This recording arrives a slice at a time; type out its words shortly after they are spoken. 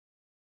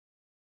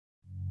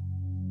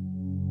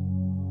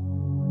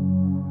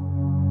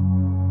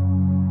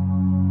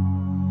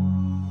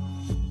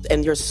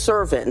and your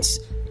servants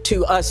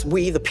to us,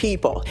 we the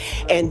people.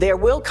 And there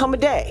will come a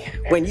day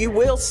when you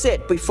will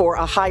sit before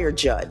a higher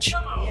judge.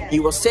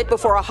 You will sit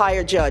before a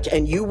higher judge,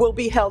 and you will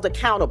be held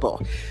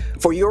accountable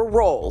for your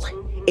role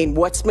in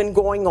what's been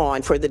going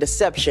on, for the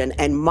deception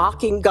and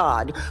mocking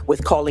God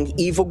with calling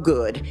evil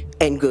good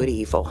and good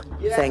evil.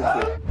 Thank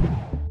you.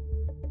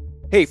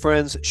 Hey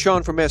friends,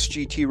 Sean from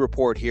SGT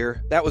Report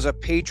here. That was a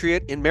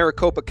patriot in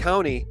Maricopa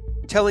County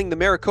telling the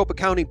Maricopa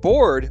County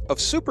Board of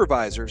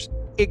Supervisors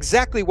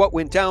exactly what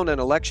went down on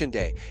Election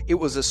Day. It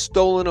was a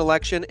stolen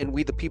election, and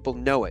we the people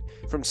know it.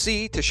 From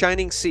sea to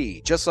shining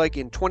sea, just like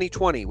in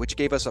 2020, which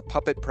gave us a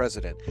puppet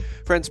president.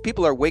 Friends,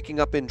 people are waking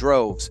up in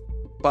droves,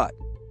 but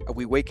are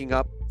we waking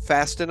up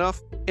fast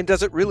enough? And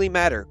does it really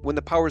matter when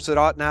the powers that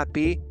ought not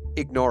be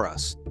ignore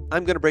us?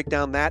 I'm going to break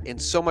down that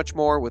and so much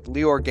more with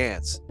Lior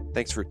Gantz.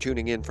 Thanks for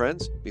tuning in,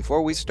 friends.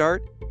 Before we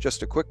start,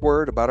 just a quick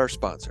word about our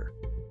sponsor.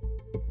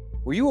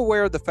 Were you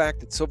aware of the fact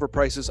that silver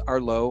prices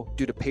are low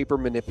due to paper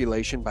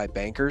manipulation by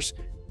bankers?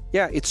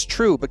 Yeah, it's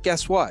true, but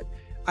guess what?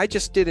 I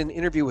just did an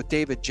interview with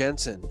David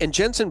Jensen, and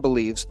Jensen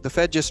believes the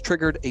Fed just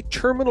triggered a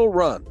terminal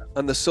run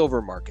on the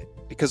silver market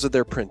because of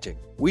their printing.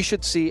 We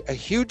should see a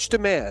huge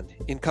demand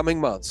in coming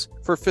months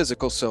for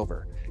physical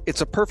silver.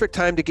 It's a perfect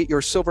time to get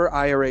your silver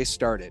IRA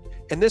started.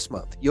 And this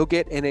month, you'll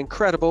get an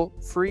incredible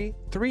free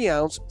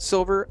 3-ounce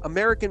silver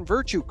American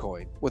Virtue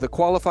coin with a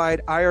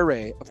qualified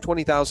IRA of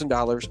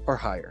 $20,000 or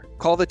higher.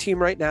 Call the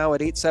team right now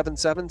at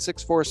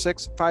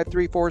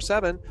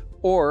 877-646-5347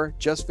 or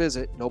just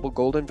visit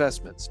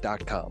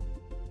noblegoldinvestments.com.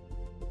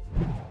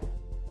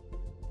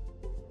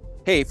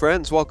 Hey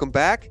friends, welcome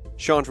back.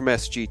 Sean from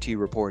SGT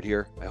Report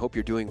here. I hope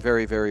you're doing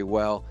very, very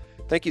well.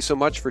 Thank you so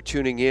much for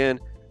tuning in.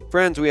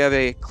 Friends, we have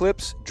a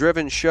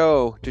clips-driven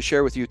show to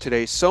share with you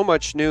today. So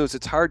much news,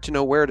 it's hard to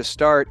know where to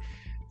start.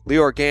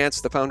 Lior Gantz,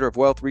 the founder of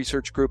Wealth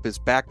Research Group, is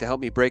back to help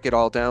me break it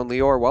all down.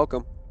 Lior,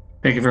 welcome.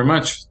 Thank you very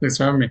much. Thanks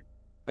for having me.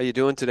 How you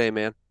doing today,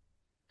 man?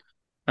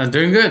 I'm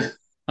doing good.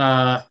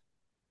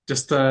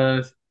 Just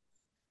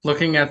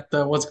looking at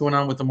what's going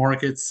on with the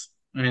markets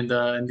and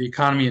the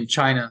economy in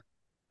China.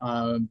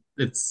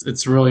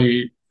 It's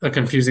really a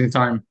confusing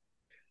time.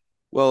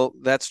 Well,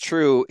 that's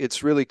true.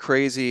 It's really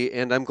crazy,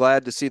 and I'm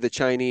glad to see the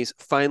Chinese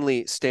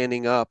finally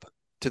standing up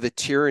to the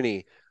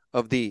tyranny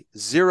of the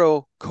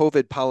zero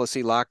COVID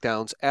policy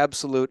lockdowns.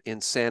 Absolute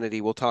insanity.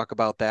 We'll talk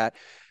about that.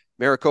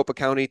 Maricopa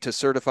County to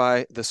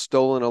certify the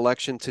stolen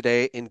election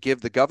today and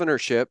give the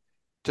governorship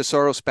to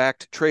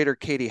Soros-backed trader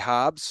Katie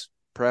Hobbs.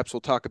 Perhaps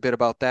we'll talk a bit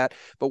about that.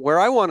 But where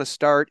I want to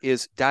start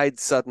is Died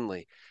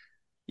Suddenly.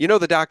 You know,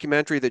 the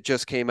documentary that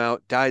just came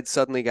out, Died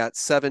Suddenly, got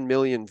 7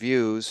 million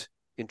views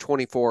in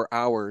 24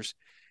 hours.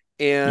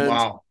 And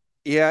wow.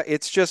 Yeah,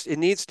 it's just, it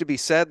needs to be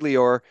said,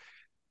 Lior,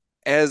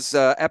 as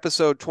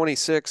episode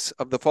 26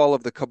 of The Fall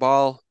of the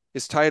Cabal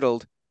is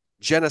titled,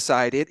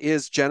 Genocide. It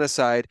is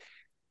genocide.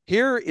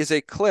 Here is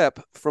a clip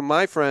from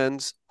my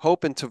friends,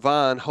 Hope and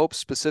Tavon, Hope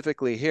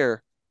specifically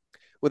here,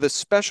 with a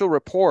special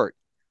report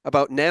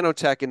about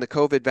nanotech in the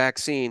COVID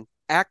vaccine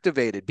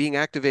being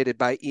activated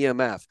by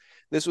EMF.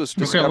 This was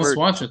discovered. Okay, let's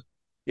watch it.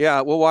 Yeah,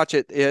 we'll watch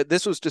it.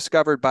 This was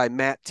discovered by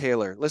Matt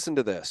Taylor. Listen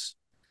to this.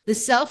 The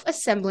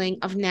self-assembling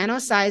of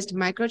nano-sized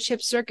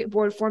microchip circuit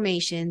board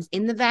formations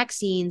in the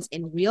vaccines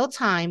in real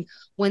time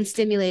when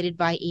stimulated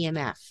by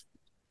EMF.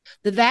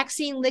 The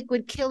vaccine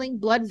liquid killing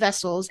blood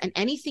vessels and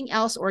anything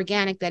else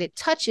organic that it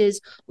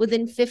touches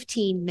within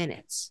 15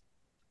 minutes.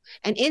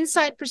 An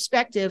inside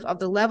perspective of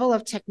the level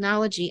of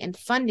technology and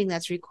funding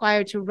that's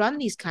required to run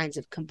these kinds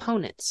of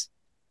components.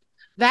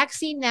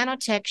 Vaccine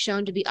nanotech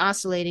shown to be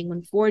oscillating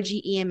when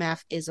 4G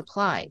EMF is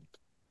applied.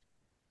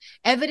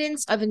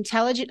 Evidence of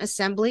intelligent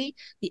assembly.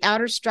 The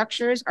outer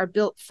structures are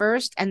built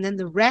first and then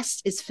the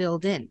rest is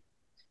filled in.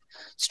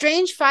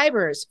 Strange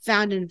fibers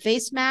found in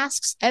face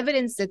masks,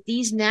 evidence that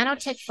these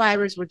nanotech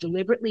fibers were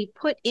deliberately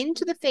put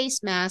into the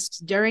face masks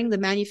during the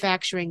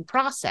manufacturing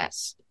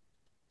process.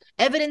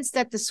 Evidence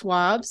that the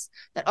swabs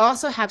that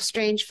also have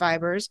strange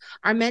fibers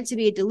are meant to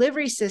be a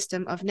delivery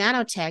system of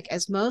nanotech,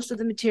 as most of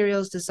the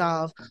materials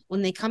dissolve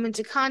when they come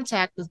into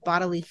contact with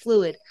bodily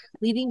fluid,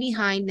 leaving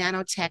behind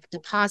nanotech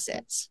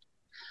deposits.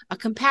 A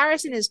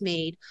comparison is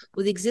made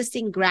with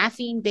existing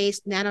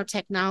graphene-based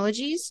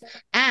nanotechnologies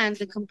and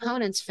the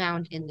components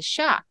found in the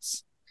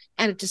shots,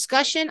 and a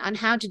discussion on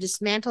how to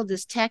dismantle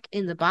this tech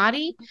in the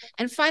body,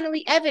 and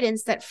finally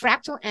evidence that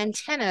fractal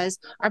antennas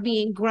are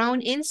being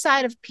grown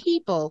inside of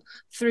people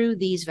through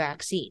these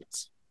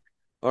vaccines.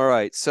 All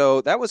right,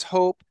 so that was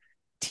Hope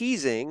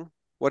teasing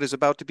what is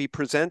about to be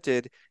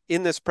presented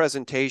in this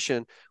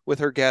presentation with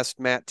her guest,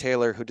 Matt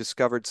Taylor, who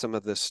discovered some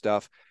of this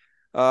stuff.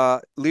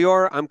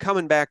 Lior, I'm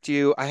coming back to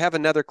you. I have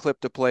another clip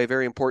to play,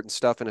 very important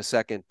stuff in a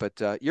second,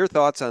 but your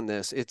thoughts on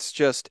this? It's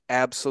just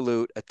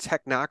absolute a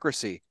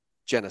technocracy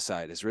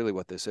genocide is really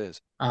what this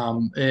is.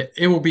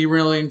 It will be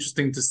really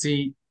interesting to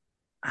see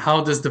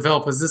how this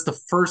develops. Is this the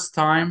first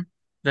time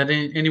that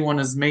anyone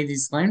has made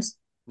these claims?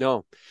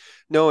 No.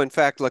 In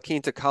fact, La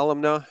Quinta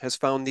Columna has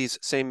found these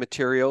same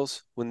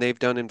materials when they've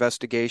done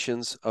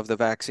investigations of the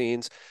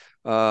vaccines.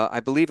 I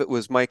believe it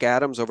was Mike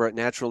Adams over at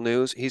Natural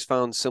News. He's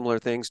found similar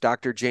things.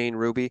 Dr. Jane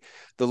Ruby.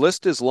 The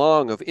list is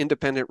long of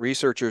independent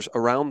researchers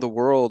around the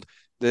world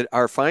that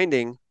are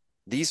finding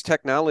these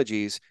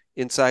technologies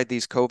inside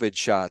these COVID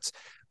shots.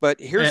 But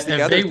here's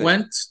the other thing.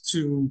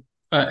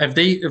 If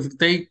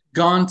they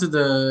gone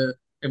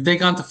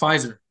to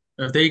Pfizer,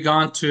 if they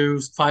gone to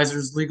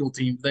Pfizer's legal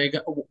team,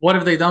 what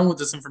have they done with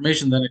this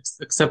information then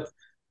except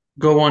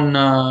go on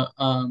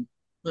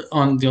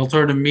the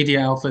alternative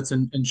media outlets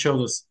and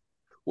show this?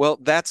 Well,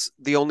 that's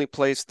the only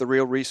place the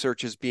real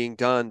research is being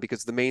done,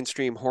 because the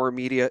mainstream horror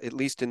media, at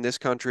least in this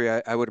country,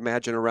 I would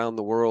imagine around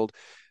the world,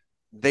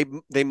 they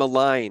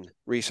malign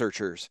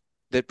researchers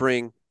that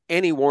bring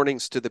any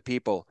warnings to the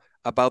people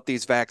about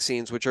these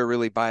vaccines, which are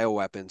really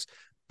bioweapons.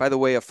 By the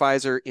way, a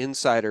Pfizer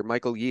insider,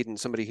 Michael Yeadon,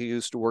 somebody who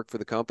used to work for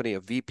the company, a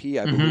VP,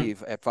 I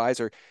believe, at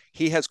Pfizer,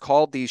 he has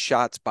called these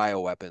shots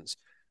bioweapons.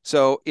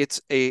 So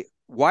it's a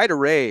wide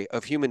array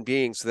of human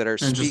beings that are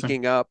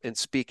speaking up and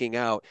speaking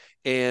out.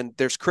 And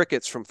there's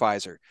crickets from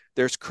Pfizer.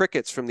 There's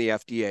crickets from the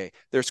FDA.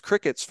 There's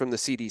crickets from the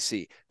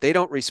CDC. They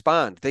don't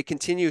respond. They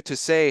continue to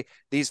say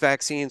these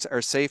vaccines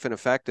are safe and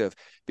effective.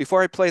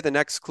 Before I play the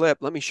next clip,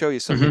 let me show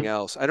you something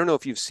else. I don't know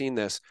if you've seen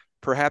this.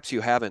 Perhaps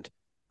you haven't.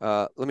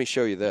 Let me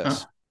show you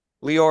this.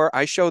 Lior,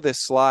 I show this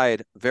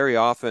slide very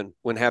often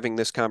when having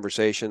this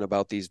conversation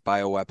about these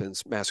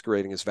bioweapons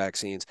masquerading as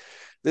vaccines.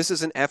 This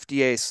is an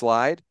FDA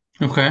slide.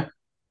 Okay.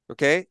 From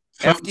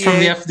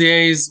the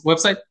FDA's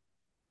website?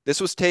 This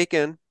was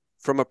taken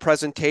from a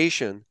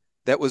presentation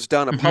that was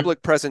done, a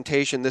public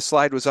presentation. This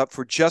slide was up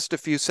for just a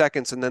few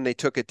seconds and then they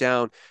took it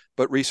down,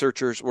 but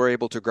researchers were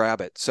able to grab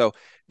it. So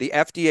the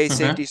FDA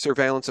safety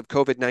surveillance of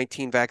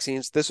COVID-19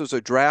 vaccines, this was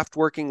a draft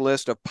working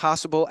list of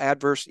possible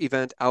adverse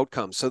event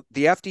outcomes. So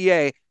the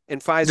FDA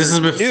and Pfizer This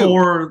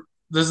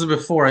is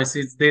before, I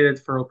see it's dated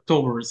for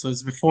October. So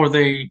it's before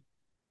the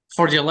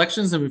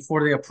elections and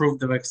before they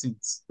approved the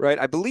vaccines. Right.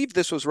 I believe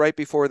this was right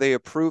before they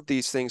approved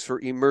these things for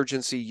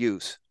emergency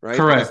use, right?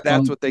 Correct. Because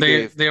that's what they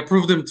gave. They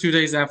approved them 2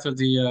 days after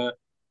the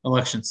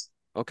elections.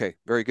 Okay,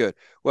 very good.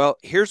 Well,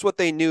 here's what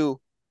they knew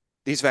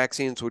these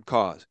vaccines would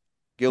cause.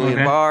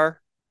 Guillain-Barré,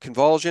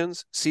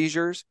 convulsions,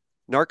 seizures,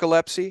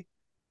 narcolepsy,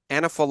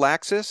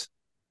 anaphylaxis,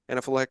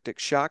 anaphylactic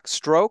shock,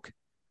 stroke,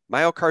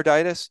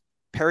 myocarditis,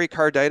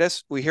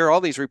 pericarditis. We hear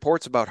all these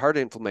reports about heart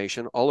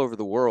inflammation all over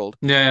the world.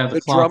 Yeah,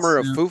 the drummer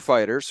of Foo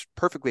Fighters,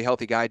 perfectly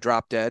healthy guy,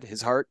 dropped dead.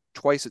 His heart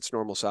twice its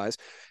normal size.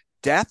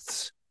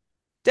 Deaths.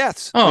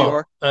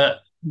 Oh,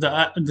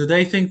 do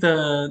they think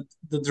the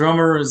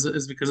drummer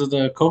is because of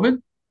the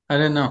COVID? I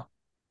didn't know.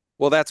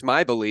 Well, that's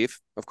my belief.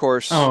 Of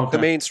course, the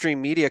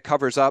mainstream media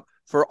covers up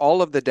for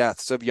all of the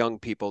deaths of young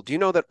people. Do you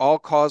know that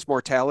all-cause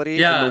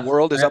mortality in the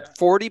world is up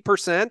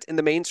 40%, and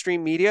the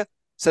mainstream media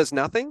says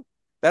nothing?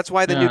 That's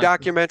why the new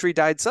documentary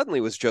Died Suddenly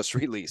was just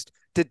released,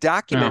 to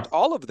document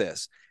all of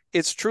this.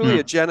 It's truly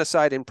a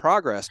genocide in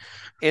progress.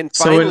 And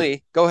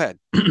finally, go ahead.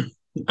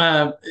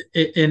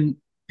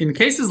 In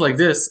cases like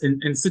this,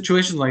 in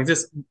situations like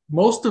this,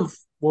 most of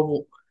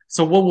what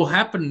will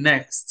happen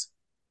next,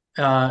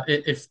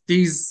 if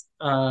these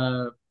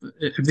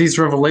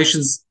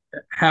revelations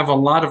have a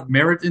lot of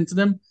merit into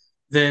them,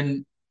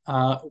 then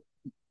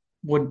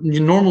what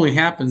normally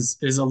happens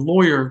is a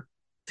lawyer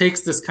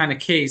takes this kind of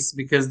case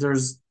because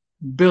there's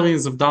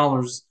billions of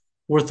dollars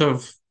worth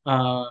of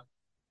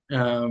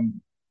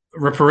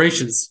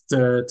reparations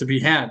to be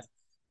had.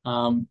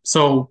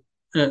 So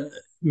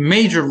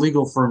major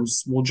legal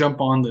firms will jump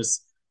on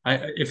this.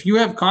 If you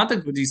have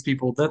contact with these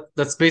people,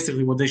 that's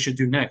basically what they should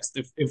do next.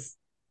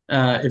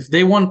 If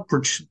they want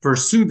to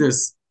pursue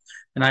this,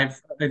 and I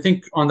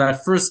think on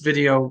that first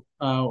video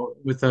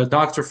with a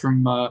doctor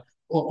from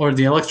or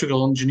the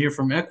electrical engineer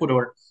from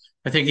Ecuador,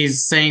 I think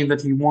he's saying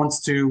that he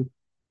wants to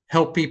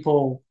help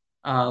people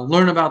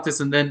learn about this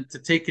and then to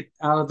take it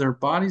out of their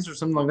bodies or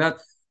something like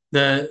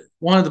that.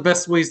 One of the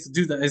best ways to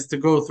do that is to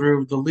go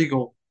through the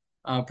legal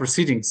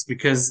proceedings,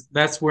 because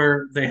that's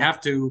where they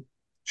have to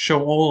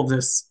show all of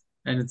this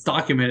and it's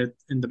documented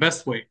in the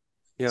best way.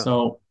 Yeah.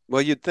 So,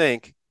 well, you'd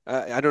think,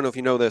 I don't know if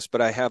you know this, but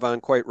I have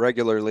on quite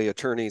regularly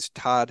attorneys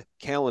Todd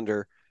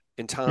Callender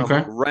and Tom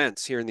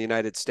Rentz here in the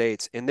United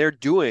States, and they're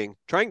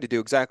trying to do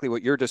exactly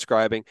what you're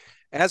describing.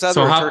 As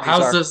other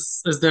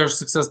attorneys has their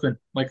success been?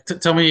 Like,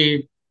 tell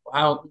me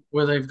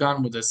where they've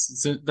gone with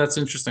this. That's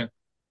interesting.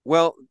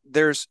 Well,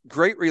 there's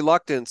great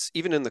reluctance,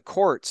 even in the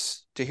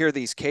courts, to hear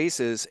these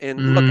cases.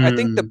 And look, I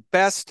think the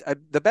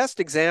best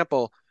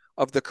example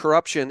of the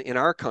corruption in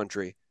our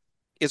country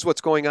is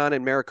what's going on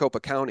in Maricopa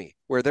County,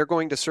 where they're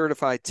going to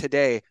certify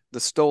today the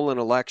stolen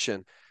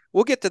election.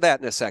 We'll get to that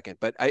in a second,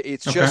 but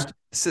it's just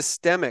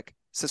systemic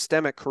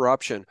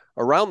corruption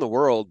around the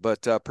world,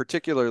 but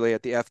particularly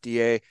at the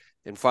FDA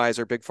and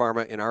Pfizer, Big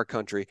Pharma in our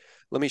country.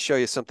 Let me show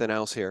you something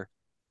else here.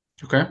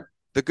 Okay.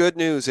 The good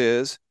news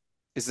is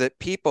that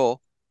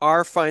people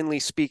are finally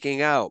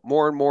speaking out.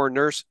 More and more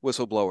nurse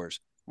whistleblowers,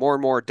 more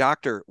and more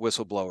doctor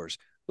whistleblowers.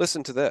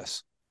 Listen to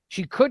this.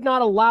 She could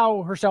not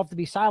allow herself to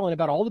be silent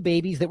about all the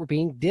babies that were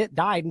being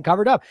died and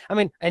covered up. I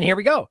mean, and here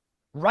we go.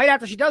 Right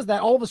after she does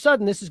that, all of a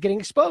sudden, this is getting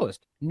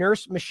exposed.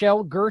 Nurse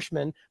Michelle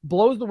Gershman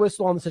blows the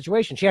whistle on the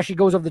situation. She actually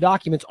goes over the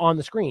documents on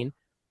the screen.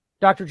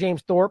 Dr.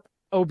 James Thorpe,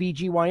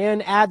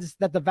 OBGYN, adds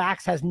that the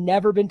vax has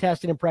never been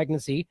tested in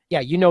pregnancy. Yeah,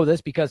 you know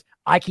this because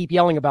I keep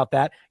yelling about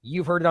that.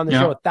 You've heard it on the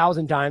show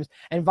 1,000 times,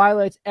 and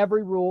violates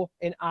every rule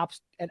in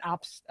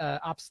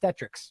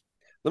obstetrics.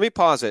 Let me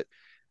pause it.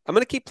 I'm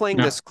going to keep playing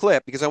this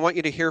clip because I want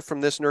you to hear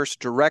from this nurse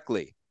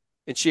directly.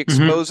 And she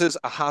exposes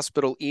a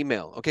hospital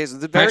email. Okay, so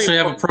I actually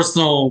have a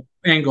personal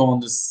angle on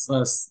this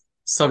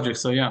subject.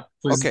 So yeah,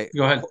 please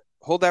go ahead.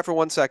 Hold that for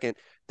 1 second.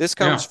 This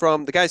comes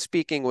from, the guy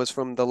speaking was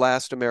from The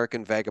Last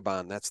American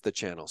Vagabond. That's the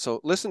channel. So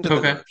listen to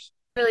the nurse.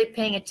 Really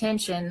paying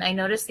attention. I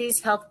noticed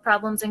these health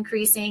problems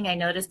increasing. I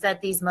noticed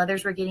that these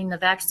mothers were getting the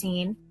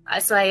vaccine.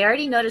 So I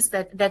already noticed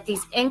that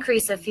these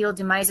increase of fetal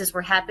demises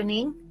were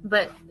happening,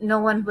 but no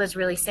one was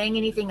really saying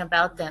anything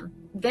about them.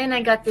 Then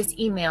I got this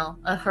email,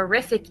 a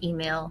horrific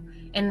email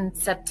in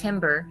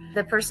September.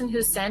 The person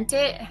who sent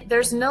it,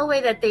 there's no way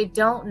that they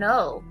don't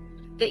know.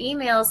 The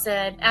email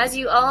said, as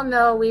you all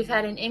know, we've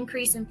had an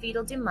increase in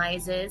fetal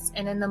demises,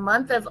 and in the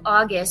month of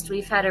August,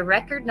 we've had a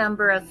record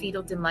number of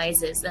fetal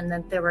demises, and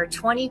that there were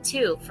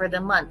 22 for the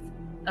month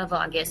of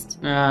August.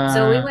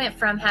 So we went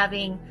from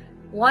having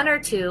 1 or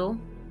 2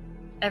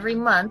 every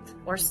month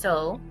or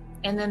so,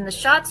 and then the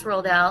shots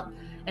rolled out,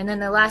 and then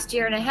the last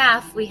year and a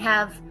half, we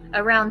have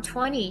around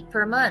 20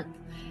 per month.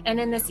 And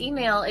in this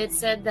email, it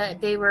said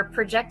that they were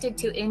projected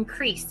to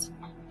increase.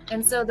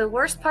 And so the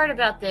worst part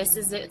about this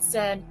is it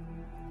said,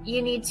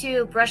 you need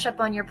to brush up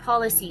on your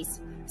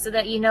policies so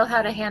that you know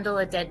how to handle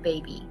a dead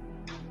baby.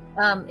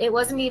 It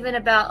wasn't even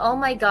about, oh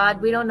my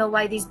God, we don't know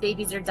why these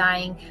babies are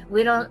dying.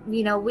 We don't,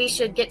 we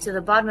should get to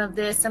the bottom of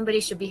this. Somebody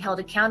should be held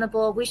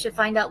accountable. We should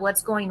find out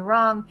what's going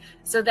wrong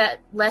so that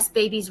less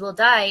babies will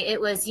die.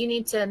 It was, you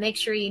need to make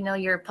sure you know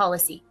your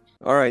policy.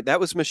 All right, that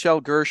was Michelle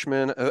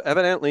Gershman.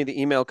 Evidently,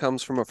 the email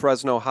comes from a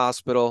Fresno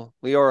hospital.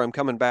 Leora, I'm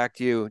coming back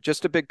to you.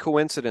 Just a big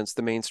coincidence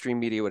the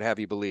mainstream media would have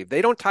you believe.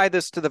 They don't tie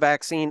this to the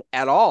vaccine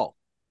at all.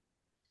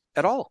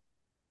 At all.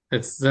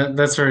 That's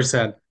very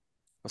sad.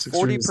 A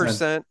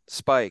 40%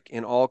 spike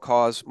in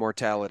all-cause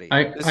mortality.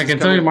 I can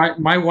tell you,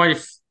 my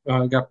wife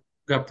got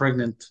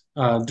pregnant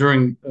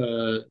during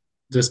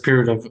this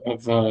period of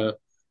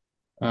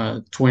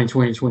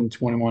 2020,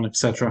 2021,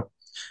 etc.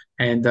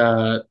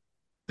 And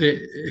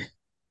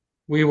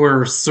we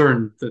were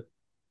certain that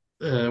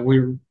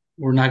we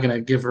were not going to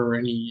give her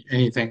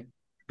anything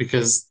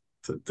because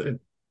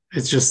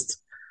it's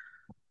just,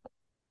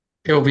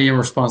 it will be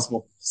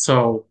irresponsible.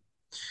 So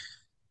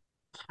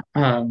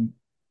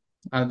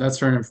that's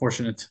very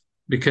unfortunate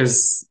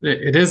because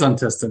it is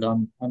untested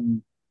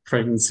on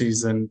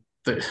pregnancies, and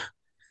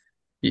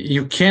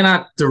you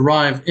cannot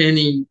derive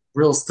any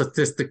real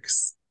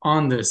statistics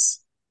on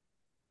this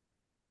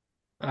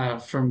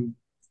from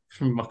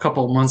a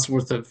couple of months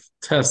worth of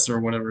tests or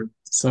whatever.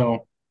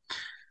 So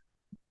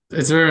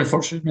it's very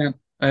unfortunate, man.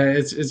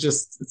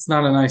 It's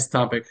not a nice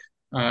topic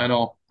at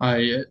all.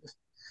 I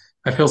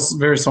feel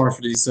very sorry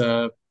for these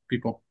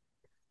people.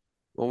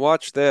 Well,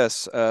 watch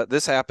this.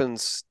 This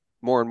happens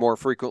more and more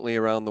frequently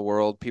around the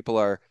world. People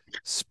are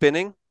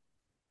spinning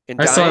and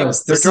dying. I saw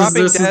this. This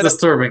is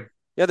disturbing.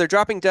 Yeah, they're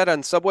dropping dead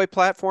on subway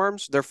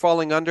platforms. They're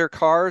falling under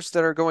cars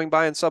that are going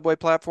by on subway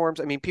platforms.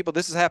 I mean, people,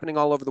 this is happening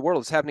all over the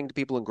world. It's happening to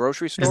people in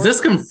grocery stores. Is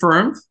this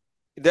confirmed?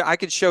 I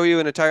could show you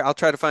I'll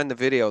try to find the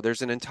video.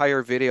 There's an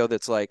entire video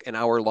that's like an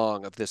hour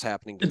long of this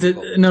happening to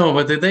people. No,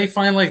 but did they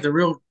find like the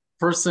real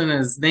person,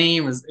 his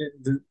name?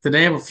 Did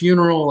they have a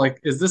funeral? Like,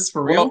 is this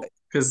for real?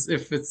 Because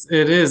if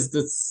it is,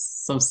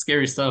 that's some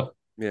scary stuff.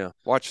 Yeah,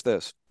 watch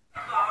this.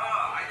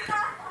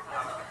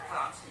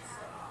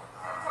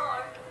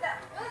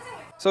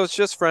 So it's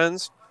just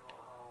friends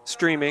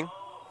streaming.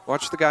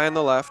 Watch the guy on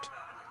the left.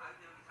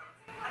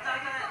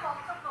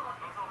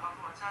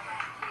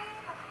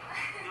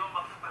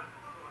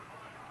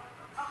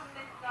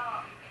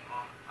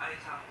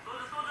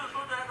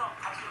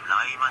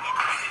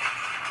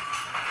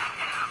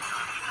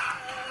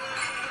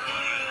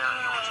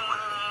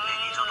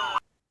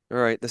 All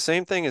right, the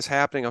same thing is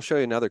happening. I'll show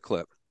you another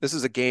clip. This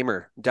is a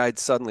gamer, died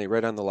suddenly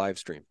right on the live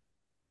stream.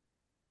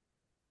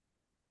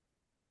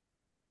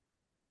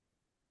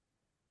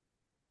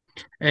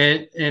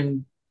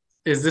 And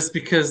is this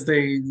because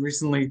they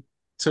recently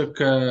took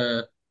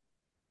a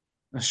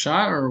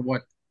shot or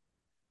what?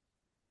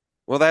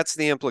 Well, that's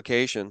the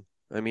implication.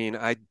 I mean,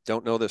 I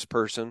don't know this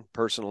person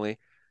personally.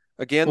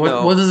 Again,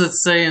 what does it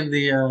say in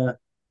the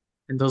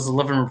in those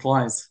 11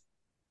 replies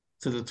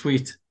to the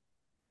tweet?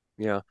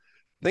 Yeah.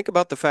 Think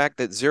about the fact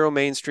that zero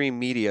mainstream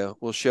media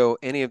will show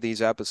any of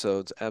these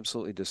episodes.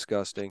 Absolutely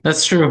disgusting.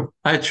 That's true.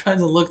 I tried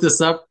to look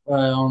this up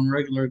on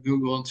regular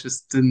Google and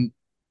just didn't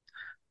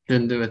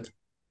do it.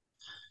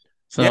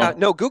 So. Yeah,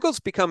 no, Google's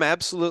become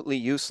absolutely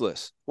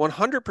useless.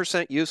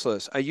 100%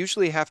 useless. I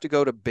usually have to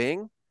go to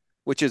Bing,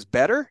 which is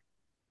better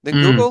than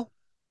Google.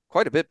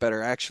 Quite a bit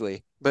better,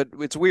 actually. But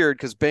it's weird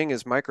because Bing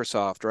is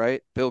Microsoft,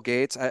 right? Bill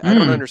Gates. I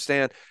don't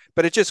understand.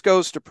 But it just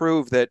goes to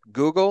prove that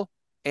Google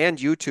and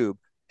YouTube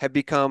have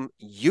become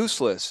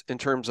useless in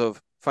terms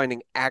of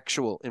finding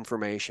actual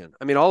information.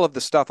 I mean, all of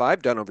the stuff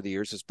I've done over the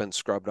years has been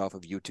scrubbed off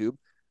of YouTube.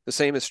 The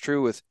same is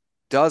true with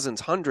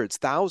dozens, hundreds,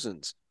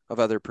 thousands of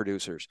other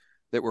producers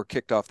that were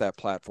kicked off that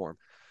platform.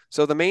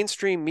 So the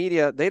mainstream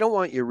media, they don't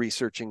want you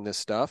researching this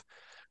stuff.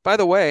 By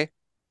the way,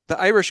 the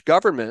Irish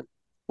government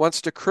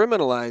wants to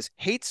criminalize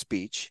hate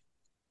speech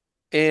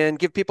and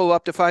give people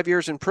up to 5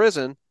 years in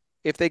prison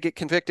if they get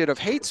convicted of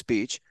hate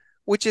speech,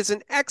 which is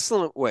an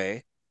excellent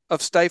way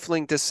of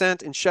stifling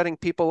dissent and shutting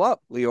people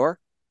up, Lior.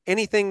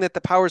 Anything that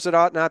the powers that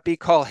ought not be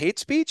call hate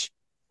speech,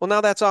 well,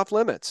 now that's off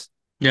limits.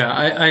 Yeah,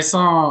 I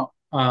saw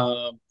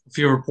a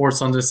few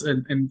reports on this,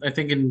 and I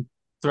think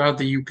throughout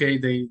the UK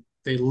they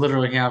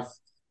literally have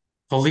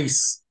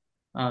police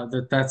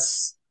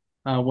that's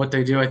what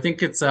they do. I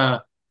think it's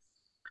um,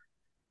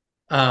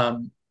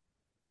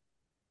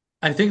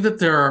 I think that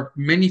there are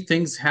many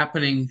things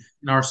happening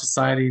in our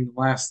society in the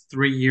last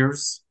 3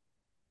 years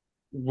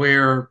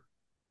where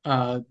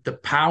the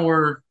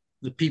power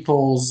the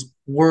people's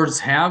words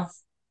have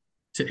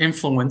to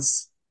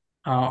influence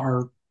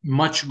are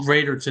much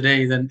greater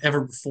today than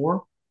ever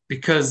before,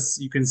 because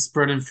you can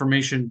spread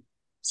information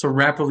so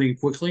rapidly and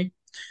quickly,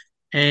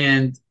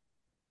 and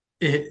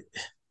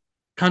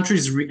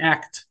countries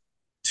react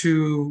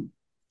to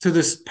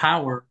this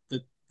power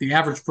that the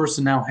average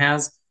person now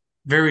has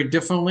very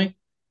differently.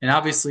 And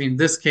obviously, in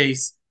this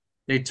case,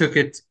 they took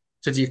it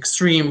to the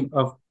extreme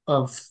of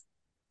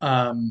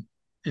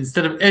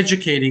instead of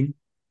educating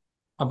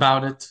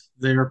about it,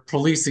 they're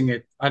policing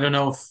it. I don't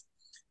know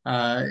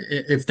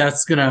if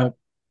that's gonna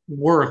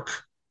work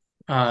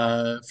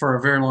for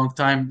a very long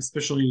time,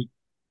 especially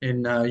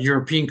in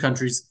European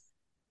countries.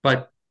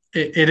 But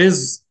it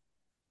is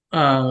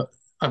a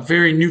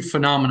very new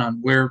phenomenon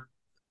where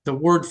the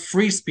word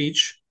free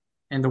speech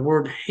and the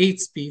word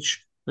hate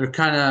speech, they're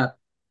kind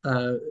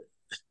of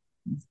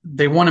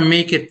they want to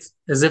make it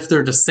as if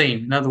they're the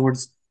same. In other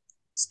words,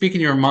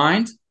 speaking your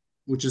mind,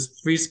 which is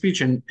free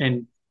speech, and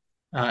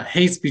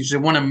hate speech, they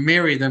want to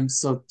marry them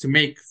so to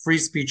make free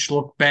speech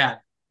look bad.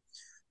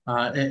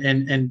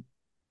 And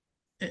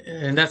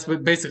that's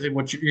basically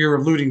what you're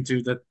alluding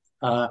to,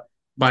 that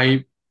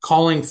by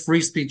calling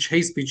free speech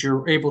hate speech,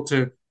 you're able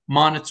to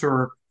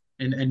monitor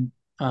and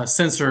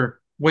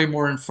censor way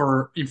more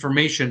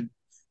information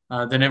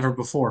than ever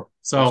before.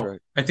 So right.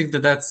 I think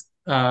that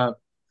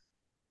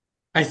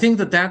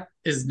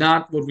is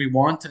not what we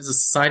want as a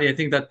society. I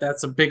think that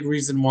that's a big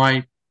reason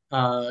why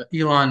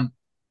Elon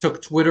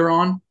took Twitter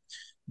on,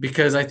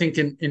 because I think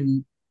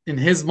in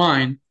his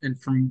mind,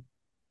 and from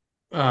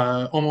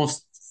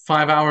almost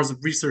 5 hours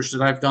of research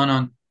that I've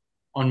done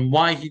on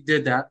why he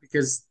did that,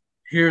 because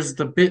here's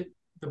the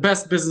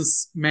best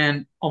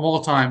businessman of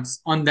all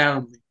times,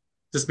 undoubtedly.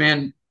 This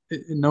man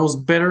knows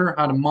better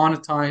how to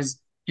monetize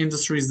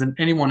industries than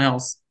anyone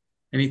else,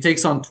 and he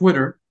takes on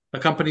Twitter, a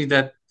company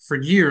that for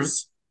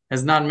years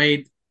has not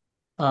made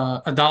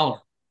 $1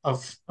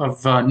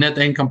 of net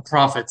income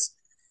profits,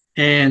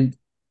 and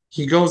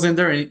he goes in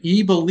there and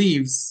he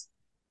believes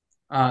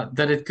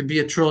that it could be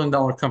 $1 trillion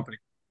company.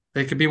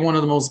 They could be one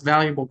of the most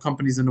valuable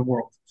companies in the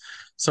world.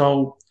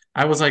 So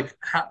I was like,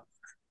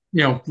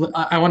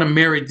 I want to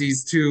marry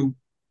these two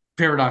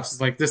paradoxes.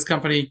 Like, this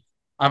company,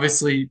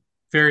 obviously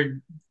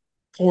very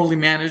poorly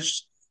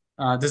managed.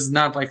 This is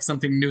not like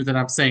something new that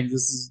I'm saying.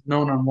 This is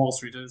known on Wall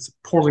Street. It's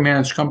a poorly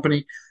managed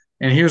company.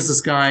 And here's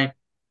this guy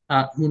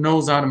who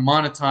knows how to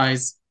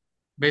monetize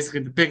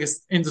basically the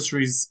biggest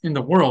industries in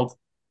the world.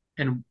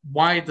 And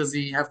why does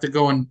he have to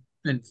go and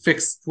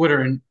fix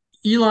Twitter? And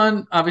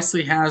Elon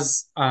obviously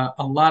has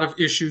a lot of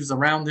issues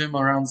around him,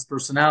 around his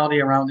personality,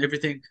 around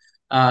everything.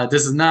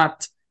 This is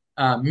not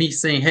me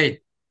saying,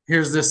 hey,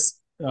 here's this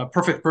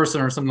perfect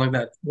person or something like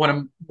that. What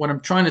I'm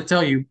trying to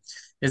tell you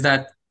is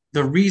that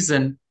the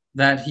reason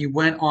that he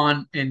went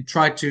on and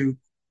tried to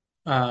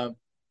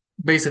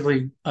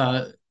basically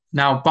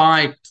now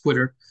buy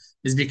Twitter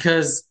is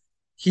because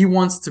he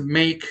wants to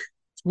make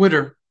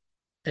Twitter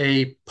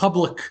a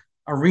public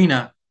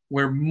arena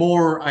where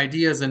more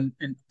ideas and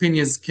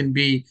opinions can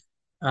be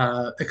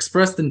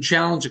expressed and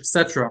challenged,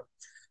 etc.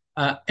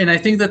 And I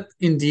think that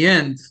in the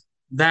end,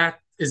 that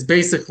is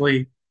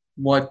basically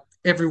what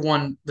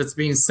everyone that's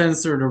being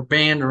censored or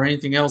banned or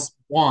anything else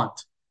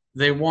want.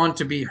 They want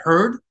to be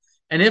heard,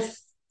 and if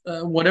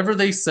whatever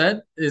they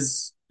said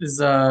is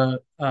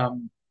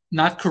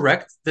not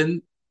correct,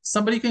 then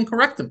somebody can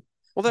correct them.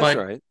 Well, that's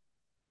right.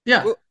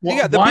 Yeah.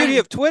 Well, the beauty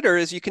of Twitter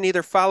is you can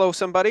either follow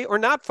somebody or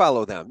not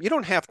follow them. You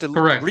don't have to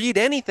read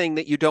anything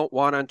that you don't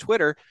want on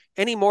Twitter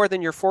any more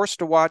than you're forced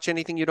to watch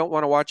anything you don't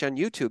want to watch on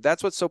YouTube.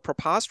 That's what's so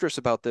preposterous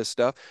about this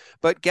stuff.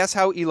 But guess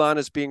how Elon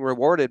is being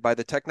rewarded by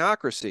the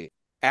technocracy?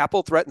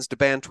 Apple threatens to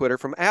ban Twitter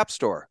from App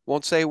Store.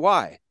 Won't say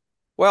why.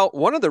 Well,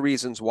 one of the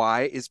reasons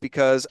why is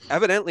because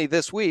evidently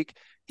this week,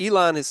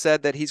 Elon has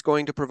said that he's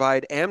going to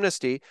provide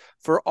amnesty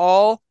for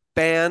all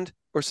banned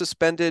or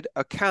suspended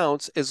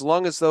accounts as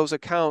long as those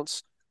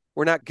accounts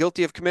were not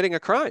guilty of committing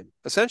a crime,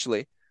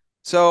 essentially.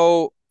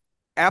 So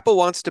Apple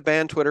wants to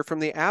ban Twitter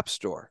from the App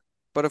Store,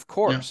 but of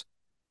course.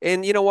 Yeah.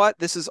 And you know what?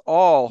 This is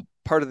all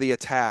part of the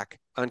attack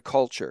on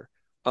culture,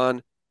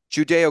 on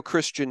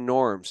Judeo-Christian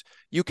norms.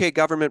 UK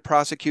government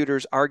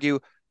prosecutors argue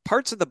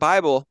parts of the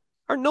Bible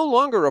are no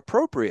longer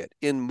appropriate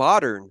in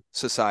modern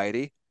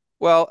society.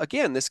 Well,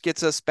 again, this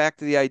gets us back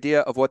to the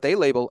idea of what they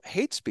label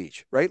hate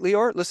speech, right,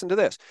 Lior? Listen to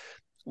this.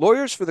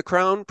 Lawyers for the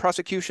Crown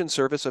Prosecution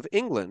Service of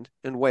England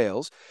and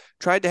Wales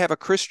tried to have a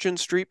Christian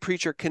street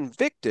preacher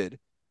convicted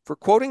for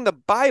quoting the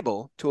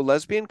Bible to a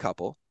lesbian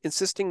couple,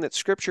 insisting that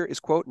scripture is,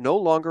 quote, no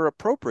longer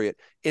appropriate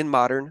in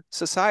modern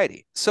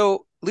society.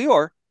 So,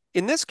 Lior,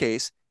 in this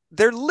case,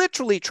 they're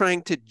literally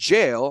trying to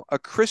jail a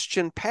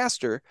Christian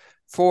pastor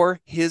for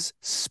his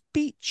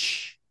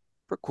speech,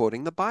 for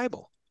quoting the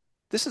Bible.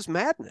 This is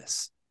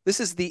madness. This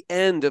is the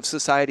end of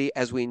society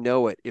as we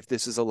know it if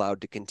this is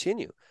allowed to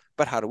continue.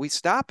 But how do we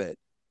stop it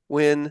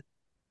when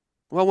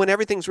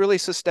everything's really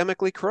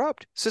systematically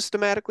corrupt?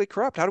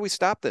 How do we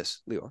stop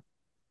this, Lior?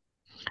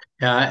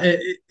 Yeah,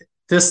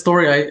 this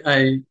story,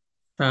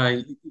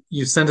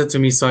 you sent it to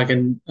me so I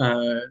can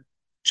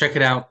check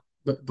it out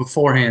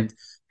beforehand.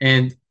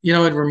 And, you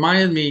know, it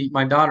reminded me,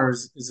 my daughter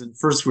is in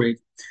first grade.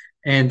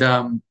 And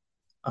a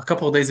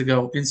couple of days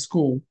ago in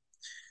school,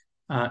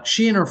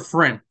 she and her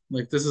friend,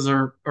 like this is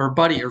her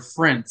buddy, her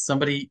friend,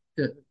 somebody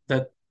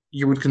that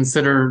you would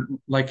consider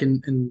like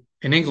in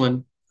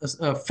England,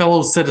 a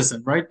fellow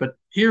citizen, right? But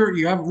here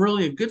you have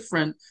really a good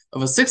friend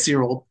of a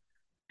 6-year-old,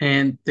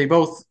 and they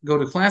both go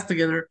to class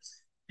together.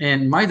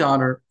 And my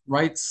daughter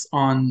writes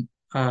on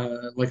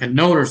like a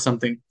note or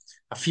something,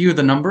 a few of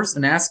the numbers,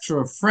 and asks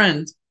her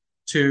friend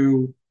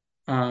to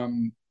tell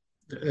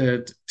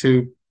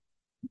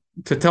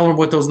her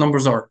what those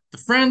numbers are. The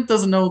friend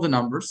doesn't know the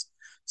numbers,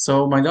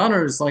 so my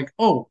daughter is like,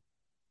 "Oh,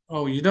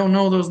 you don't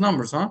know those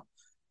numbers, huh?"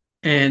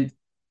 And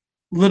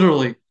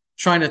literally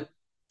trying to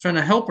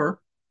help her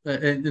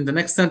in the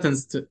next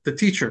sentence to the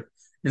teacher.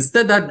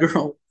 Instead, that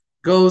girl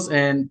goes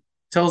and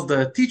tells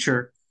the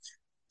teacher,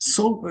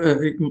 so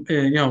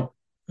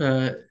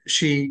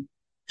she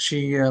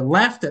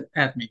laughed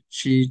at me.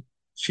 She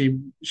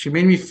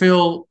made me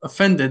feel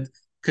offended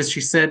because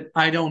she said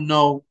I don't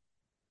know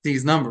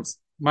these numbers.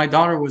 My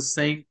daughter was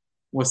saying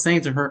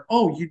to her,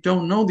 "Oh, you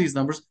don't know these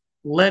numbers.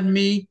 Let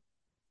me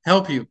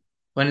help you."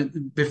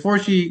 But before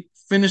she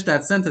finished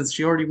that sentence,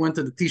 she already went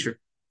to the teacher.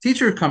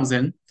 Teacher comes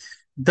in,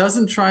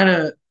 doesn't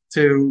try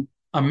to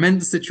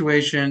amend the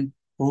situation,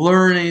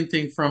 learn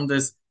anything from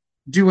this,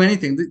 do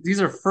anything.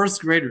 These are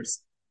first graders.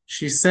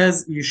 She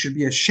says, "You should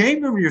be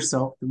ashamed of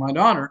yourself," to my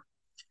daughter.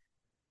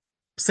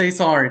 "Say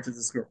sorry to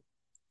this girl."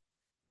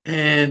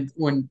 And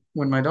when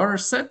my daughter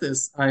said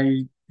this,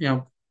 I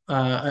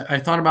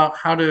thought about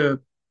how to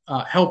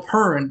help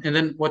her and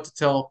then what to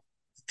tell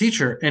the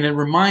teacher. And it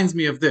reminds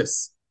me of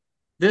this.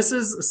 This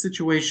is a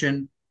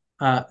situation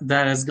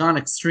that has gone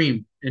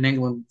extreme in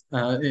England,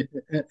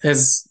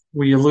 as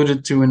we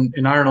alluded to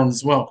in Ireland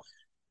as well.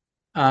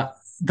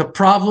 The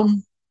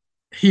problem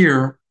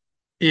here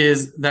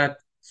is that,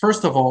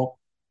 first of all,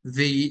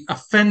 the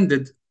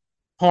offended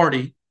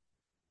party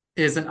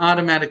is an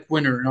automatic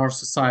winner in our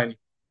society.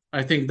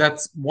 I think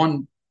that's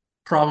one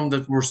problem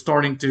that we're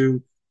starting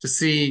to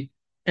see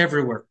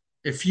everywhere.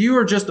 If you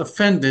are just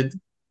offended,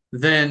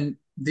 then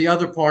the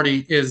other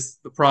party is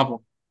the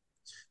problem.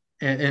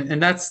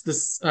 And that's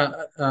this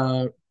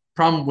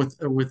problem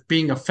with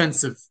being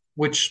offensive,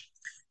 which,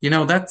 you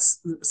know, that's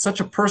such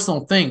a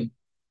personal thing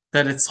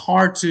that it's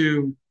hard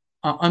to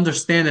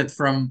understand it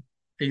from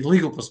a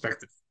legal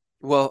perspective.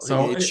 Well,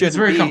 so it's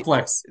very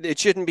complex. It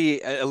shouldn't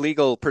be a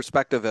legal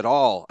perspective at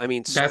all. I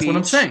mean, that's what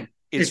I'm saying.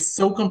 It's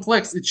so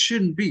complex. It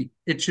shouldn't be.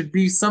 It should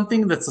be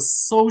something that's a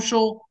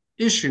social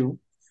issue,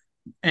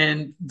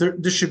 and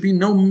there should be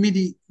no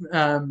mediation.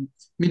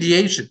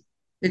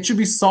 It should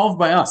be solved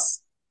by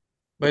us,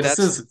 by the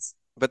citizens.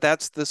 But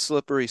that's the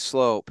slippery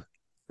slope,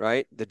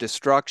 right? The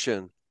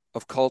destruction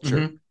of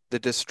culture, the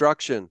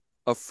destruction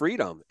of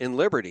freedom and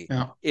liberty.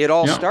 Yeah. It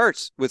all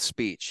starts with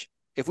speech.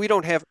 If we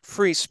don't have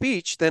free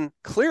speech, then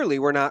clearly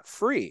we're not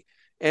free.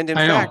 And in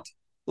fact,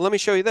 let me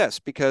show you this,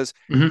 because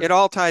it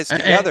all ties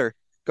together.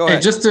 Go ahead.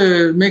 And just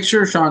to make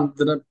sure, Sean,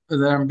 that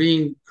I'm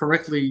being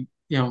correctly,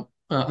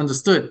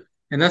 understood,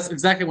 and that's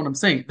exactly what I'm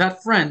saying.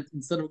 That friend,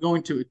 instead of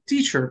going to a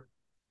teacher,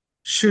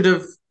 should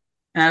have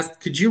asked,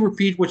 "Could you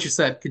repeat what you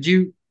said? Could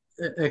you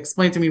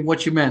explain to me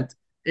what you meant?"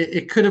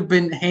 It could have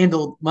been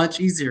handled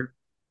much easier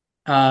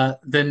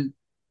than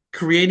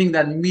creating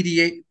that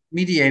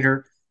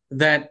mediator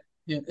that,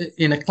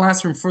 in a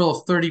classroom full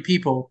of 30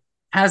 people,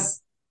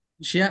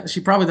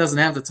 she probably doesn't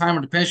have the time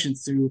or the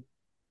patience to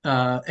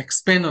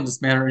expand on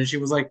this matter. And she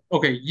was like,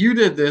 "Okay, you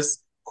did this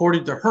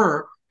according to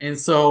her, and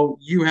so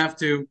you have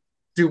to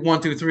do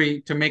 1, 2,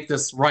 3 to make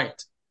this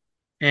right."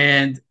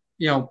 And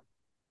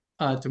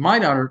to my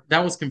daughter,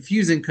 that was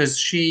confusing because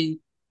she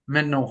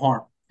meant no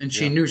harm, and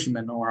she knew she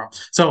meant no harm.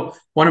 So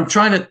what I'm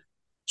trying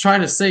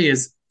to say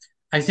is,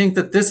 I think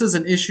that this is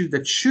an issue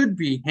that should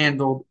be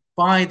handled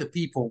by the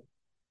people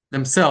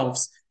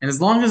themselves, and as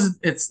long as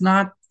it's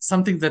not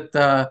something that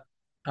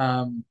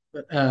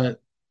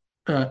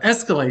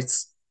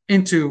escalates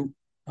into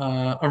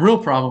a real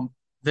problem,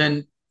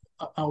 then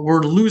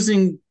we're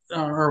losing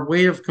our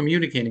way of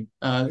communicating.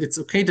 It's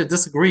okay to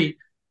disagree,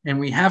 and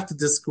we have to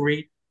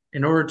disagree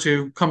in order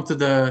to come to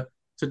the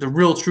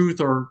real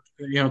truth, or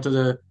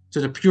to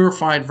the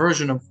purified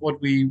version of what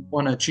we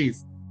want to achieve.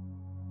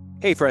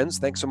 Hey friends,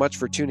 thanks so much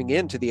for tuning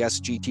in to the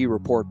SGT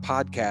Report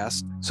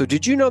podcast. So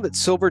did you know that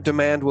silver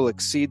demand will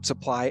exceed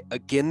supply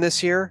again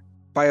this year?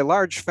 By a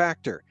large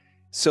factor.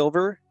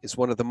 Silver is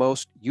one of the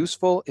most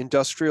useful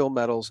industrial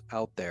metals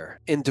out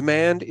there, and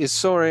demand is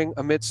soaring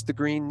amidst the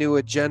Green New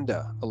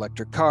Agenda.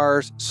 Electric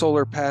cars,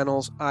 solar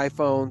panels,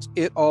 iPhones,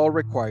 it all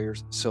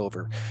requires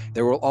silver.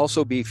 There will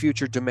also be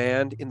future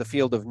demand in the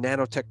field of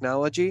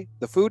nanotechnology,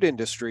 the food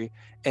industry,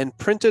 and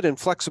printed and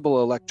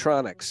flexible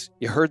electronics.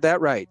 You heard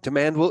that right.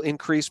 Demand will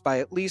increase by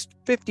at least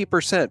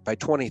 50% by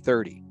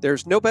 2030.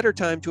 There's no better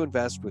time to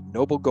invest with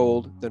Noble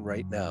Gold than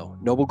right now.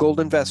 Noble Gold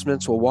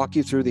Investments will walk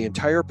you through the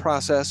entire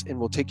process and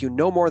will take you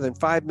no more than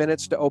 5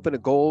 minutes to open a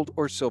gold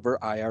or silver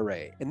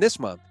IRA. And this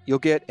month, you'll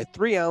get a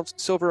 3-ounce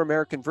silver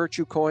American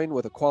Virtue coin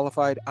with a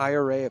qualified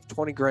IRA of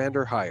 20 grand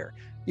or higher.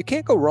 You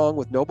can't go wrong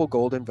with Noble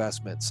Gold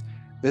Investments.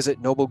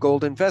 Visit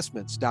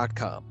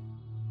noblegoldinvestments.com.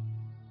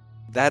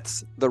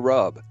 That's the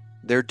rub.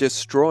 They're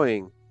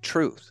destroying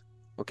truth,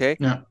 okay?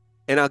 Yeah.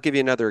 And I'll give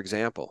you another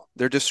example.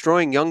 They're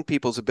destroying young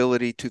people's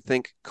ability to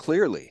think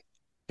clearly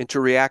and to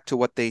react to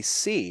what they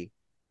see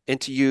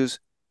and to use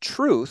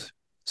truth,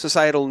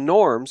 societal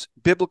norms,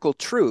 biblical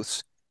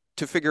truths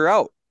to figure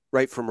out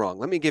right from wrong.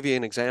 Let me give you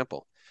an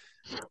example.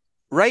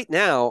 Right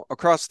now,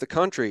 across the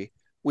country,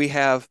 we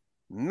have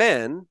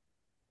men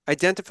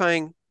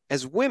identifying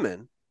as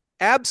women,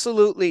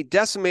 absolutely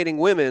decimating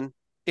women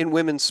in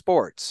women's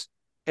sports.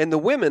 And the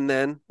women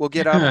then will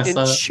get up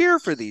and cheer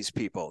for these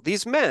people,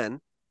 these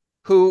men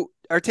who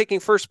are taking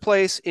first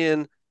place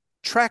in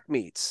track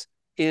meets,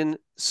 in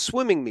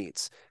swimming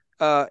meets,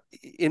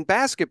 in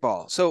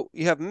basketball. So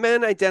you have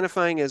men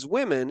identifying as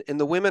women, and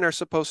the women are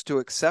supposed to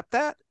accept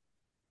that?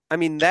 I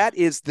mean, that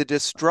is the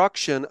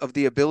destruction of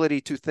the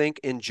ability to think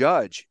and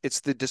judge.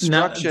 It's the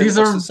destruction of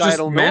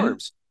societal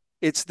norms.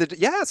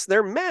 Yes,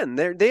 they're men.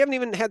 They haven't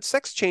even had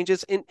sex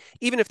changes. And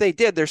even if they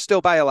did, they're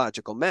still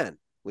biological men,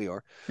 Lior.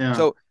 Yeah.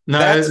 So no,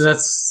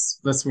 that's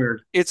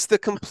weird. It's the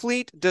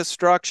complete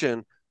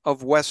destruction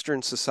of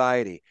Western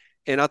society.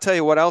 And I'll tell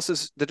you what else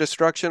is the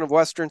destruction of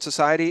Western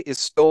society is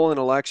stolen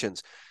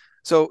elections.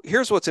 So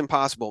here's what's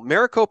impossible.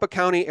 Maricopa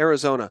County,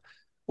 Arizona.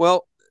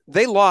 Well,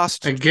 they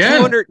lost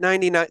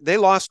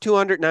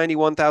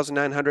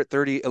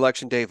 291,930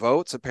 election day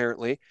votes,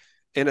 apparently.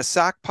 And a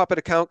sock puppet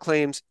account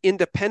claims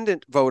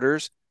independent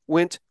voters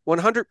went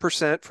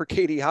 100% for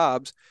Katie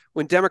Hobbs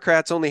when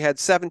Democrats only had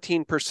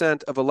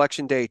 17% of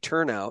election day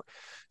turnout.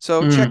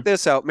 So check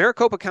this out.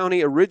 Maricopa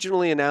County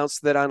originally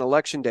announced that on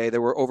election day, there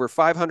were over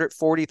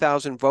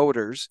 540,000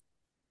 voters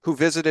who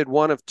visited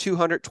one of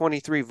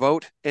 223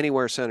 Vote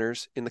Anywhere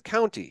centers in the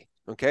county.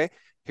 Okay,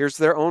 here's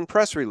their own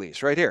press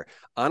release right here.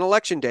 On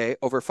election day,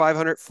 over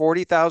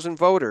 540,000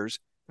 voters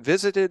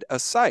visited a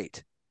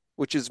site,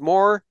 which is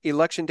more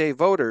election day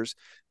voters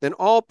than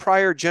all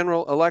prior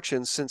general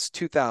elections since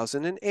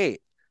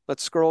 2008.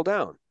 Let's scroll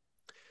down.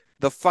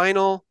 The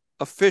final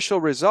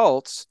official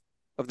results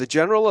of the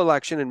general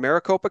election in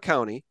Maricopa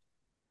County,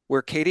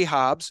 where Katie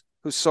Hobbs,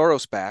 who's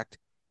Soros-backed,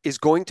 is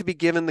going to be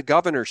given the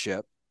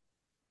governorship.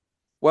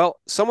 Well,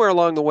 somewhere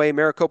along the way,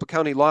 Maricopa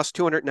County lost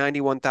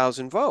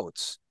 291,000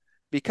 votes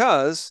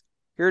because,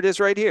 here it is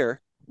right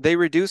here, they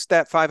reduced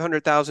that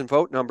 500,000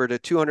 vote number to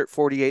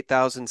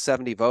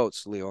 248,070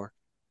 votes, Lior.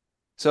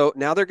 So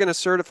now they're going to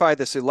certify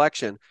this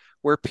election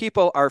where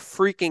people are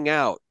freaking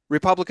out.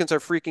 Republicans are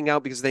freaking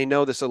out because they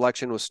know this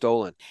election was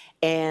stolen.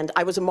 And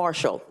I was a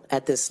marshal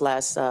at this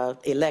last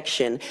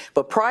election.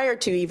 But prior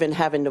to even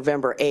having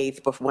November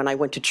 8th, when I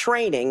went to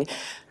training,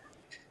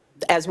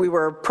 as we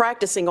were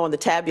practicing on the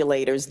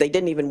tabulators, they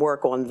didn't even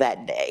work on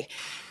that day.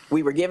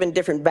 We were given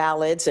different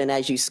ballots, and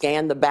as you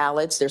scan the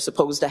ballots, they're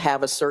supposed to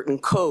have a certain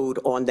code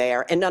on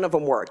there, and none of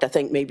them worked. I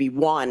think maybe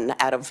one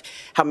out of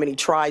how many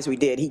tries we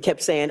did, he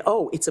kept saying,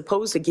 oh, it's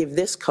supposed to give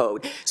this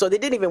code. So they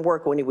didn't even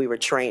work when we were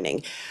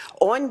training.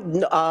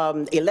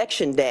 On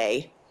election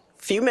day,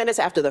 few minutes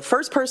after the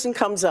first person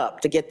comes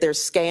up to get their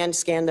scan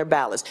their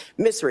ballots,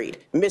 misread,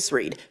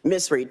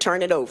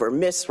 turn it over,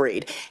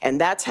 misread.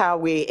 And that's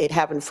how it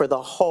happened for the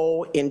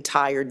whole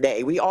entire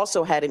day. We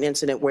also had an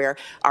incident where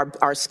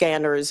our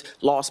scanners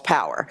lost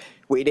power.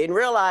 We didn't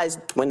realize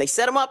when they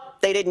set them up,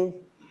 they didn't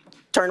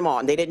turn them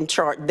on. They didn't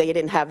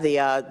have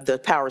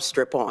the power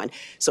strip on.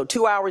 So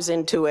 2 hours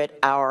into it,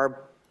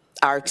 our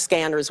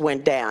scanners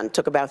went down. It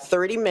took about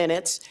 30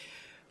 minutes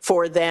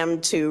for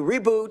them to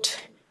reboot.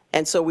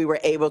 And so we were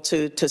able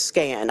to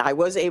scan. I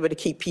was able to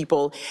keep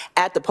people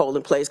at the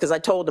polling place because I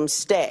told them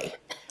stay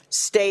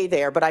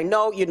there. But I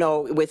know,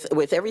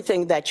 with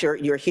everything that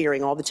you're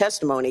hearing, all the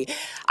testimony,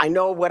 I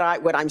know what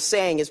I'm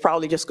saying is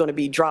probably just going to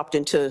be dropped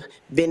into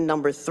bin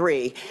number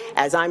 3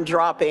 as I'm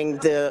dropping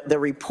the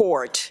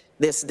report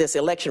This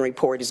election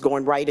report is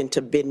going right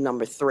into bin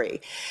number 3,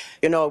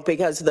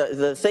 because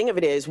the thing of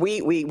it is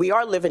we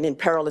are living in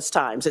perilous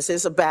times. This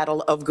is a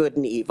battle of good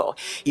and evil.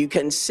 You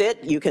can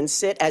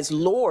sit as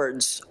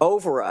lords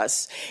over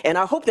us, and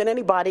I hope that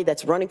anybody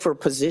that's running for a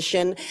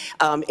position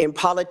in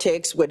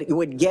politics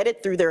would get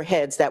it through their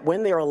heads that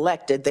when they're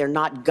elected, they're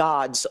not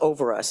gods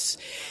over us.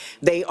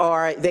 They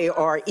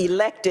are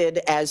elected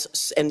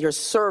as and your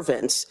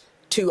servants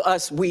to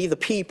us, we the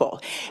people.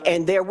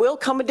 And there will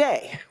come a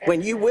day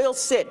when you will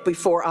sit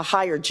before a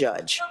higher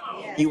judge.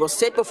 You will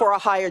sit before a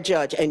higher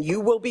judge, and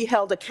you will be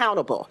held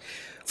accountable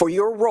for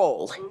your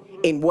role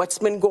in what's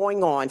been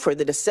going on, for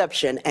the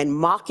deception and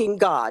mocking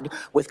God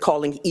with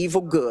calling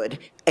evil good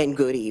and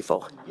good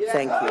evil.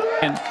 Thank you.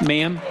 And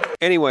ma'am.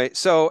 Anyway,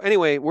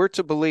 we're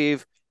to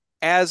believe,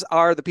 as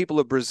are the people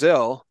of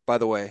Brazil, by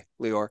the way,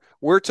 Leor,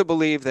 we're to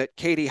believe that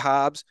Katie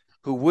Hobbs,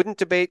 who wouldn't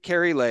debate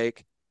Kari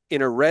Lake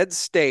in a red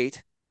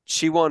state,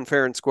 she won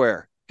fair and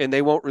square, and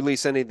they won't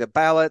release any of the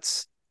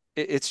ballots.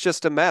 It's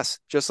just a mess,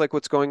 just like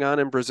what's going on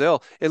in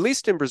Brazil. At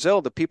least in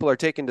Brazil, the people are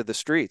taken to the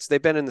streets.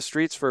 They've been in the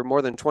streets for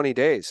more than 20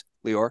 days,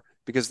 Leor,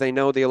 because they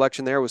know the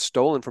election there was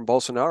stolen from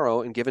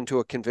Bolsonaro and given to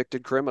a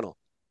convicted criminal.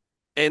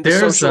 And the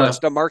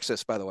socialist, a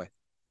Marxist, by the way.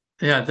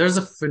 Yeah, there's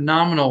a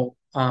phenomenal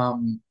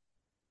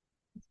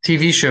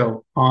TV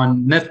show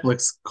on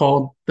Netflix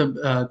called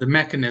The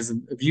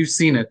Mechanism. Have you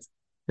seen it?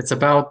 It's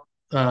about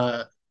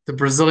the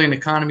Brazilian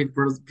economy,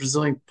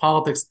 Brazilian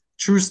politics,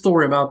 true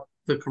story about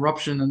the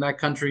corruption in that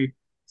country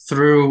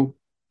through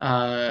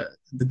the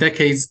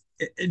decades.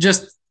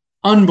 Just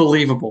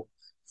unbelievable,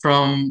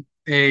 from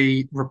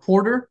a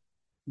reporter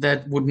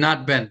that would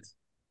not bend.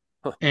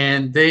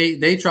 And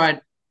they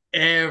tried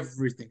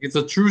everything. It's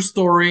a true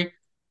story.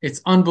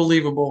 It's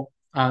unbelievable.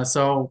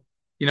 So,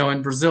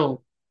 in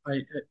Brazil,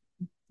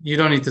 you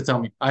don't need to tell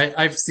me.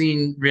 I've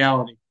seen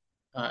reality,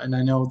 and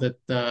I know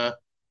that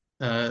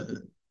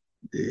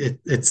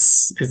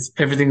it's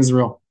everything's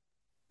real.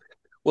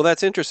 Well,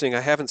 that's interesting.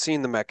 I haven't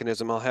seen The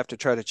Mechanism. I'll have to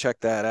try to check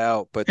that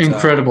out. But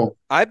incredible.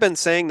 I've been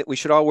saying that we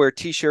should all wear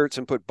T-shirts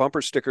and put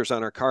bumper stickers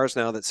on our cars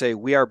now that say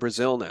 "We are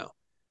Brazil" now,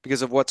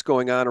 because of what's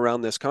going on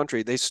around this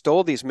country. They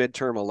stole these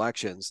midterm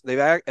elections.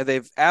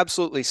 They've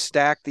absolutely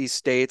stacked these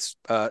states,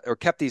 or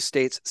kept these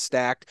states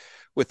stacked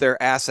with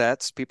their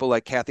assets. People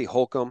like Kathy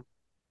Holcomb,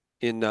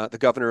 the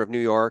governor of New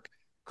York,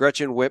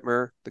 Gretchen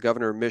Whitmer, the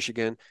governor of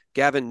Michigan,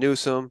 Gavin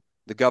Newsom,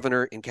 the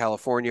governor in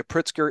California,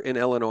 Pritzker in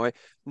Illinois.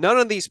 None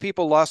of these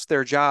people lost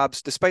their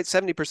jobs, despite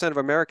 70% of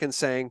Americans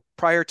saying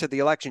prior to the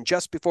election,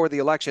 just before the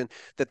election,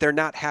 that they're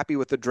not happy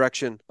with the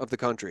direction of the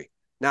country,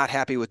 not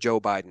happy with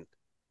Joe Biden.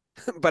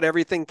 But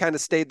everything kind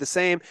of stayed the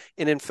same.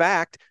 And in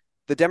fact,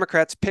 the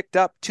Democrats picked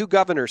up 2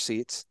 governor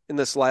seats in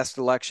this last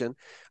election.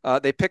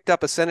 They picked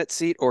up a Senate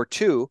seat or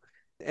 2,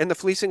 and the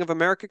fleecing of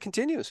America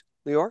continues.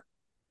 Leor?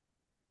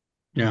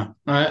 Yeah.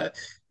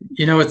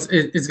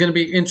 It's going to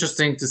be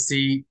interesting to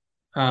see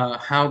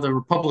how the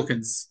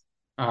Republicans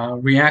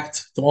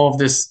react to all of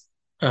this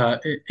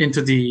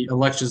into the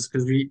elections,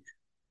 because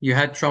you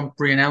had Trump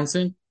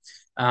pre-announcing,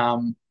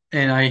 and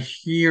I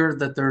hear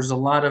that there's a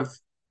lot of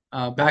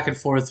back and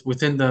forth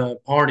within the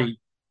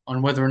party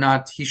on whether or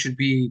not he should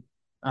be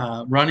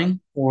running,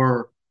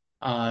 or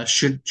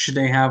should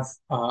they have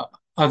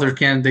other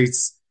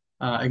candidates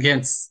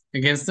against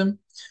him.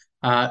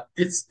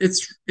 This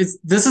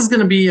is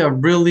going to be a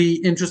really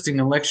interesting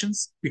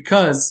elections,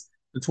 because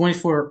the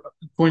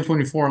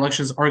 2024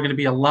 elections are going to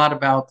be a lot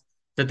about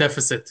the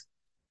deficit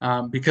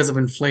because of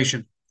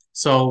inflation.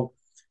 So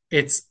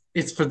it's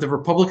for the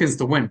Republicans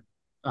to win.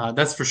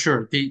 That's for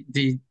sure.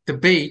 The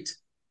debate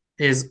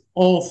is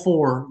all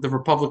for the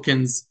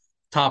Republicans'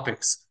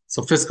 topics.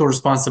 So fiscal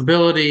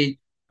responsibility,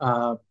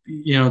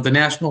 the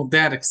national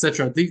debt,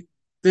 etc.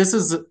 This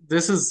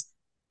is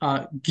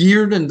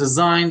geared and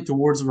designed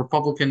towards a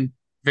Republican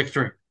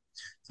victory.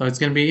 So it's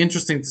going to be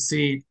interesting to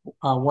see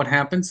what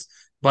happens.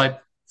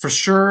 But for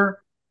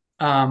sure,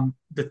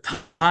 the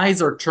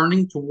tides are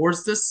turning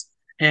towards this.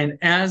 And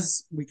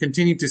as we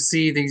continue to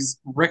see these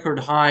record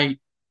high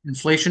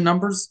inflation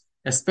numbers,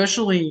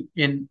 especially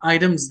in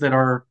items that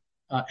are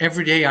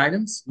everyday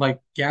items like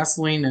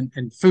gasoline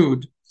and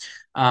food,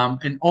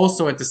 and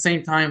also at the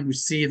same time, we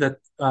see that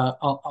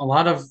a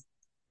lot of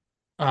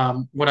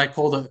what I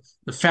call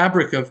the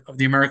fabric of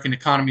the American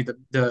economy,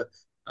 the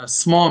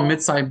small and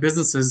mid-sized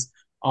businesses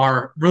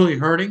are really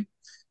hurting.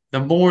 The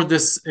more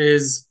this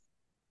is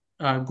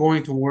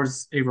going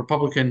towards a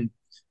Republican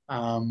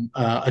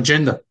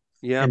agenda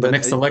in the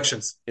next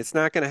elections. It's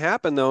not going to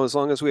happen, though, as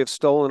long as we have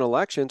stolen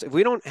elections. If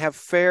we don't have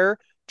fair,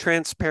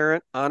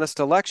 transparent, honest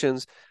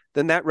elections,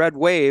 then that red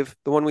wave,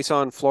 the one we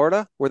saw in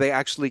Florida, where they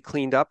actually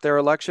cleaned up their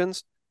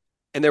elections,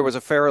 and there was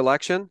a fair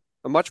election,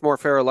 a much more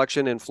fair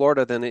election in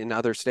Florida than in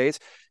other states,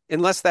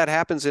 unless that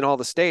happens in all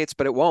the states,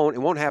 but it won't. It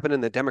won't happen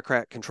in the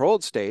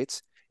Democrat-controlled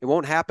states. It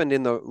won't happen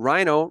in the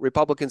Rhino,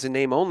 Republicans in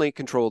name-only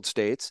controlled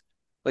states.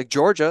 Like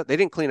Georgia, they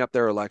didn't clean up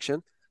their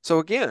election. So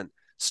again,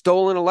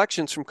 stolen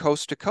elections from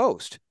coast to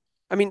coast.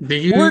 I mean, do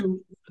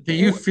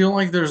you feel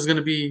like there's going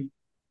to be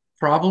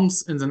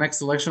problems in the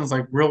next elections,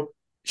 like real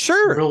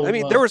Sure. real I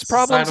mean, there was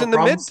problems societal in the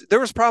problems? there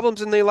was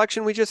problems in the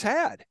election we just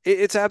had.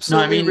 It's No, I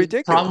absolutely mean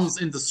ridiculous.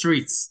 problems in the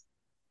streets.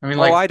 I mean,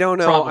 Oh, like I don't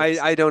know. problems.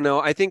 I don't know.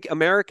 I think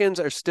Americans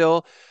are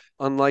still,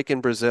 unlike in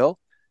Brazil,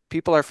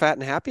 people are fat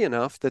and happy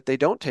enough that they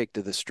don't take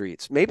to the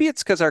streets. Maybe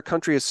it's because our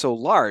country is so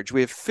large.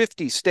 We have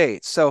 50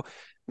 states. So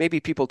maybe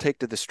people take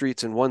to the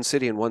streets in one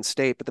city and one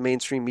state, but the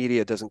mainstream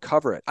media doesn't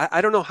cover it.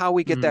 I don't know how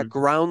we get that Mhm.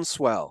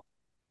 groundswell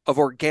of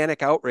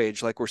organic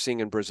outrage like we're seeing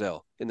in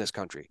Brazil in this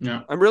country.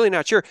 Yeah. I'm really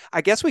not sure.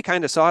 I guess we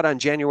kind of saw it on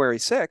January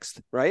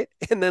 6th, right?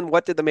 And then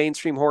what did the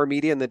mainstream horror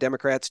media and the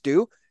Democrats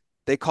do?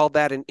 They called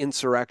that an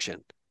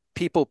insurrection.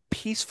 People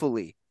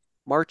peacefully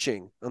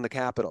marching on the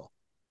Capitol.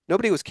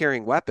 Nobody was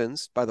carrying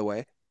weapons, by the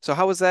way. So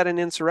how was that an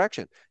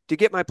insurrection? Do you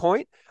get my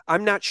point?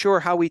 I'm not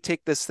sure how we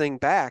take this thing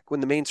back when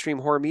the mainstream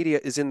horror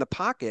media is in the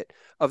pocket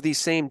of these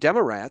same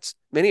Democrats,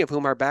 many of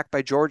whom are backed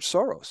by George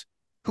Soros,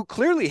 who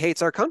clearly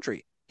hates our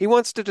country. He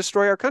wants to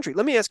destroy our country.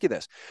 Let me ask you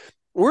this.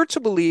 We're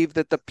to believe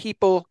that the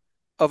people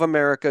of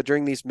America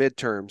during these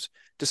midterms,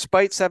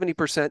 despite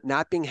 70%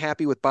 not being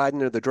happy with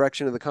Biden or the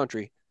direction of the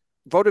country,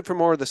 voted for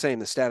more of the same,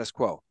 the status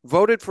quo,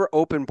 voted for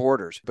open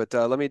borders. But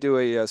let me do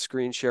a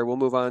screen share. We'll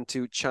move on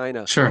to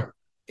China Sure.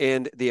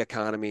 and the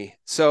economy.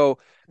 So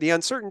the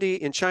uncertainty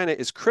in China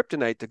is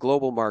kryptonite to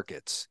global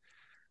markets.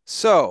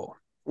 So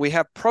we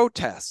have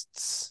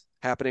protests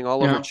happening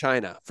all over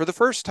China for the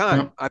first time.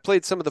 Yeah. I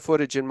played some of the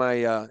footage in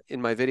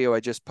my video I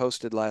just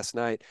posted last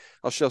night.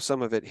 I'll show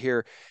some of it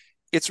here.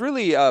 It's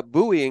really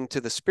buoying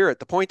to the spirit.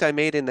 The point I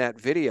made in that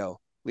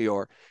video,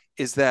 Lior,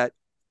 is that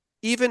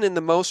even in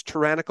the most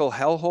tyrannical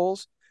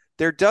hellholes,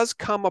 there does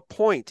come a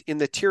point in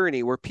the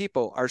tyranny where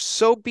people are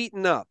so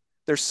beaten up,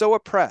 they're so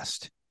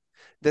oppressed,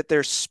 that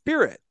their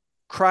spirit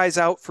cries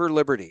out for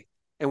liberty.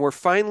 And we're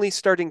finally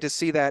starting to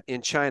see that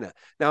in China.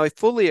 Now, I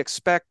fully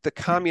expect the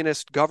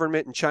communist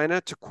government in China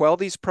to quell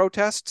these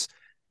protests,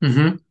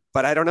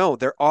 but I don't know.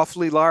 They're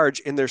awfully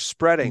large and they're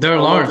spreading They're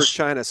all over large.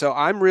 China. So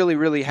I'm really,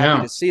 really happy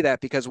Yeah. to see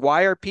that, because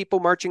why are people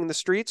marching in the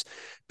streets?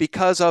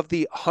 Because of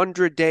the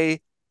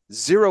 100-day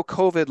zero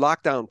COVID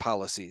lockdown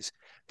policies.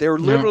 They're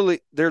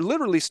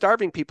literally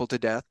starving people to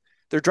death.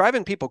 They're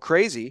driving people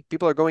crazy.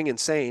 People are going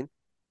insane.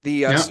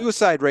 The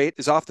suicide rate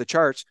is off the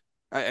charts.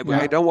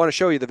 I don't want to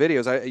show you the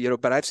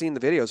videos, but I've seen the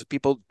videos of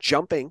people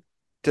jumping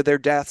to their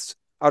deaths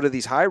out of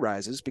these high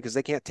rises because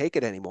they can't take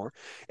it anymore.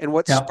 And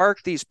what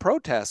sparked these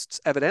protests,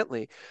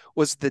 evidently,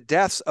 was the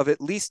deaths of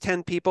at least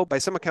 10 people, by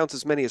some accounts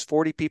as many as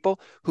 40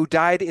 people, who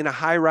died in a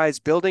high-rise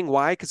building.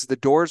 Why? Because the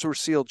doors were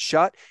sealed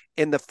shut,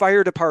 and the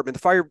fire department,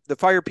 the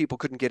fire people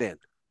couldn't get in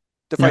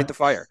to fight the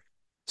fire.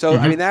 So,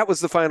 I mean, that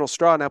was the final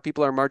straw. Now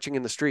people are marching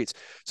in the streets.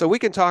 So we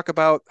can talk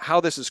about how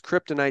this is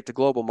kryptonite to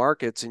global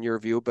markets in your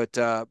view. But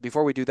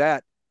before we do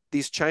that,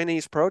 these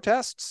Chinese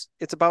protests,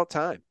 it's about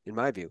time, in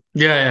my view.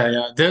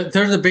 Yeah. They're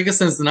the biggest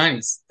since the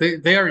 90s.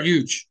 They are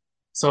huge.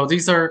 So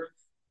these are,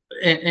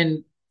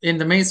 and in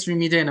the mainstream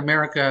media in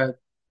America,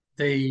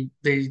 they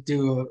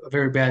do a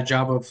very bad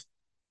job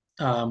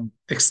of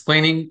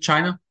explaining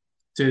China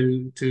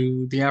to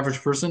the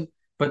average person.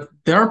 But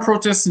there are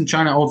protests in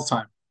China all the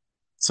time.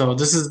 So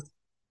this is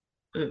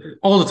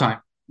all the time,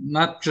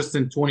 not just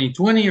in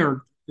 2020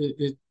 or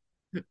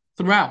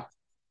throughout.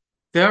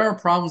 There are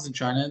problems in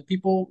China and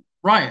people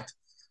riot.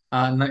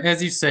 And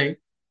as you say,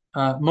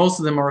 most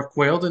of them are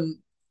quailed and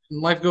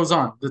life goes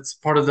on. That's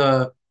part of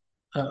the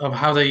of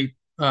how they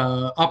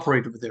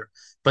operate over there.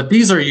 But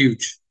these are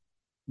huge.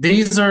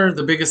 These are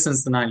the biggest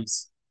since the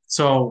 90s.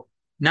 So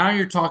now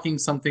you're talking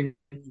something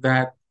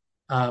that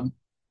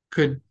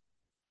could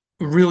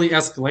really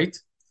escalate.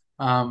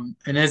 And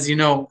as you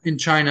know, in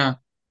China,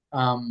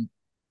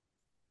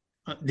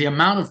 the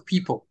amount of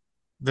people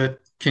that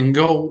can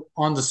go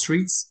on the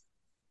streets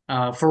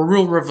for a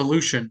real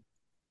revolution,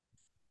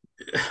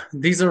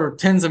 these are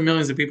tens of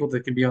millions of people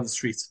that can be on the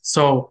streets.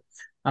 So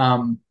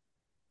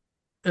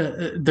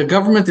the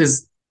government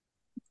is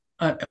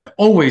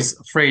always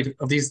afraid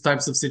of these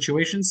types of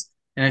situations.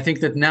 And I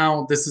think that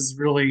now this is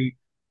really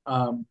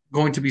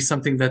going to be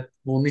something that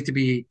will need to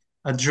be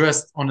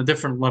addressed on a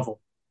different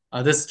level.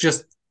 This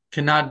just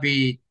cannot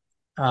be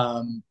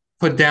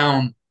put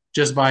down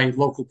just by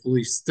local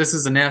police. This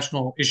is a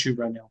national issue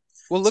right now.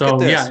 Well, look at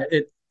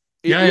this.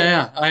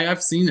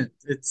 I've seen it.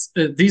 It's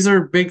these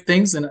are big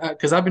things, and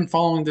because I've been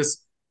following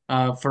this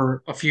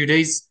for a few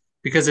days,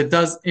 because it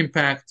does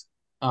impact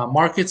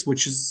markets,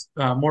 which is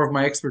more of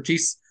my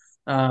expertise,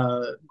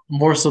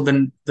 more so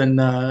than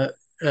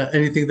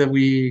anything that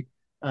we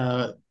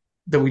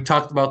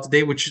talked about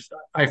today, which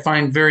I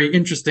find very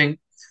interesting.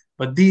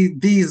 But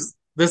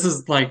this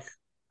is like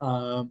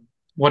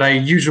what I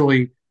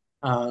usually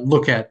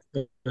look at,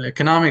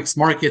 economics,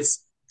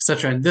 markets,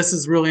 etc. And this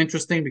is really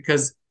interesting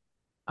because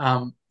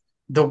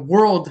the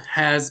world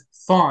has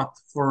thought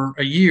for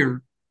a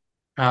year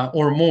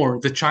or more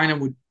that China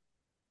would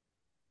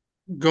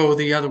go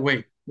the other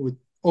way, would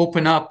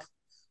open up,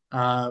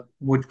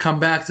 would come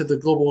back to the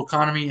global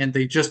economy, and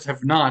they just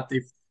have not.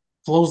 They've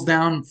closed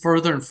down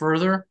further and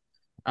further.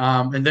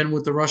 And then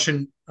with the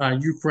Russian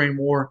Ukraine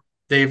war,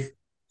 they've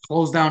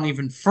closed down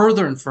even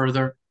further and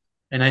further.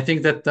 and I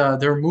think that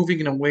they're moving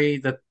in a way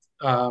that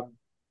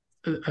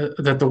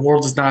that the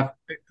world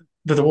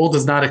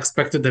is not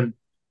expected them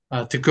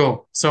to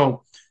go.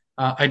 So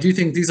I do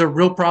think these are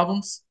real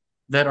problems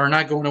that are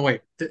not going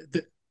away.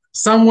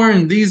 Somewhere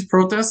in these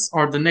protests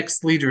are the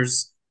next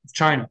leaders of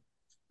China.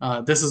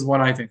 This is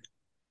what I think.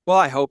 Well,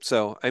 I hope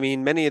so. I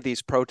mean, many of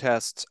these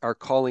protests are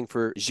calling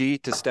for Xi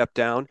to step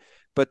down.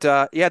 But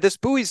yeah, this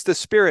buoys the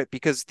spirit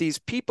because these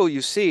people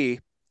you see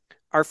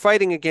are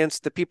fighting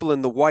against the people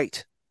in the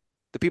white,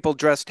 the people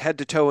dressed head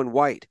to toe in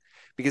white,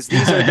 because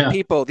these are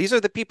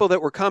the people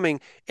that were coming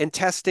and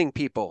testing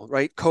people,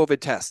 right? COVID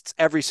tests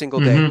every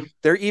single day. Mhm.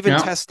 They're even Yeah.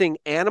 testing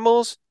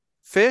animals,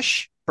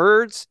 fish,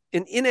 birds,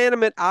 and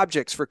inanimate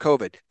objects for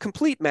COVID.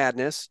 Complete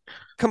madness,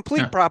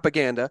 complete Yeah.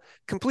 propaganda,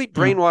 complete Yeah.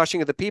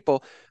 brainwashing of the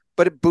people.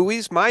 But it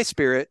buoys my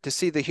spirit to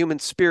see the human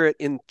spirit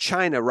in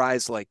China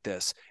rise like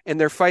this. And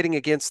they're fighting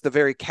against the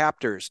very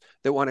captors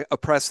that want to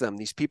oppress them,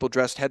 these people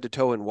dressed head to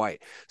toe in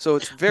white. So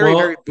it's very,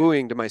 very Well,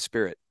 buoying to my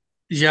spirit.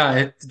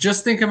 yeah.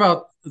 Just think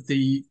about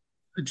the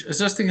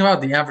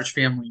average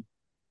family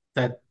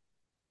that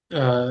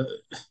uh,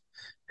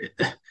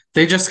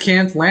 they just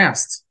can't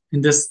last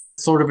in this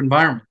sort of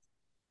environment.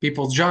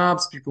 People's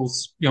jobs,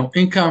 people's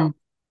income,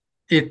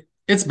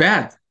 it's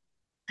bad,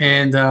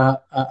 and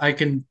I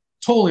can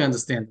totally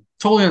understand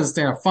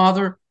a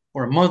father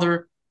or a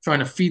mother trying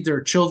to feed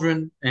their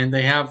children, and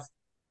they have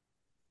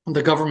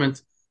the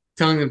government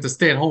telling them to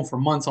stay at home for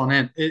months on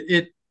end.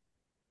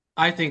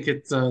 I think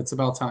it's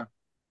about time.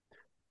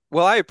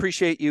 Well, I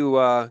appreciate you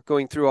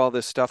going through all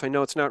this stuff. I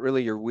know it's not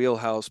really your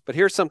wheelhouse, but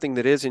here's something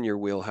that is in your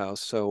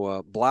wheelhouse.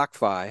 So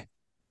BlockFi,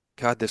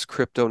 God, this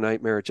crypto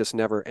nightmare, it just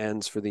never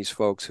ends for these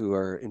folks who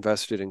are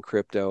invested in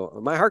crypto.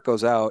 My heart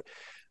goes out.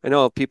 I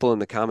know people in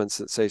the comments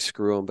that say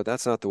screw them, but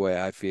that's not the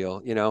way I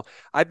feel.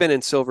 I've been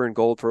in silver and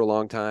gold for a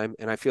long time,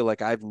 and I feel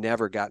like I've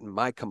never gotten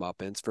my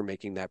comeuppance for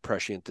making that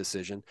prescient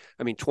decision.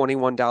 I mean,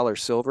 $21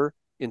 silver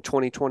in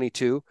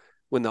 2022,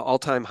 when the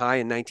all-time high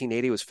in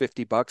 1980 was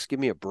 $50. Give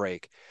me a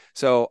break.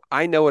 So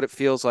I know what it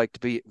feels like to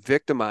be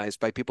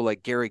victimized by people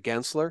like Gary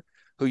Gensler,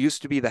 who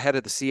used to be the head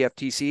of the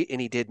CFTC, and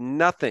he did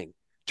nothing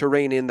to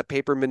rein in the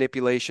paper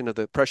manipulation of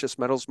the precious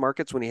metals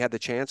markets when he had the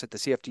chance at the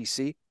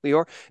CFTC,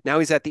 Lior. Now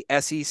he's at the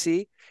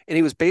SEC, and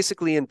he was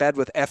basically in bed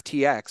with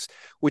FTX,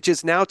 which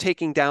is now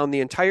taking down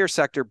the entire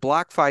sector.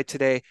 BlockFi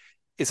today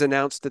is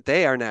announced that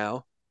they are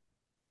now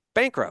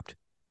bankrupt.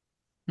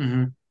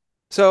 Mm-hmm.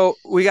 So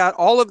we got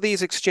all of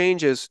these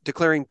exchanges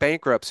declaring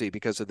bankruptcy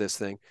because of this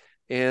thing.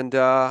 And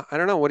I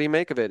don't know, what do you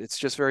make of it? It's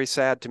just very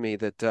sad to me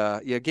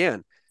that,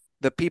 again,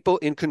 the people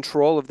in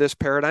control of this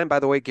paradigm, by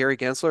the way, Gary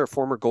Gensler, a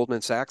former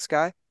Goldman Sachs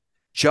guy,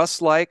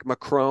 just like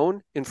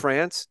Macron in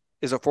France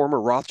is a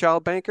former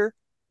Rothschild banker.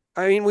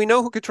 I mean, we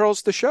know who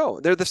controls the show.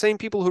 They're the same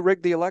people who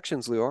rigged the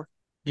elections, Lior.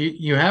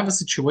 You have a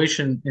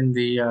situation in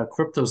the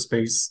crypto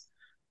space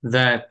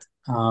that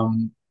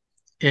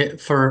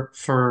for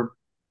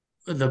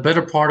the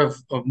better part of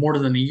more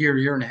than a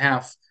year and a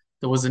half,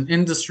 there was an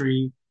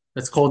industry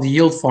that's called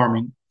yield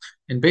farming.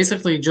 And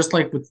basically, just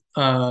like with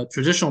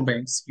traditional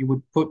banks,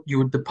 you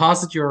would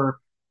deposit your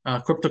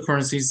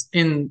cryptocurrencies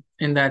in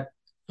that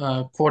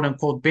quote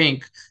unquote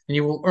bank, and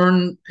you will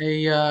earn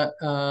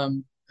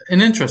an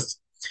interest.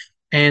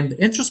 And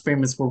interest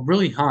payments were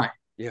really high.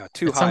 Yeah,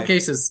 too In high. some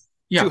cases,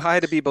 yeah, Too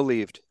high to be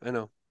believed. I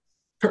know.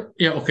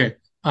 yeah, okay.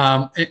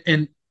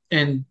 And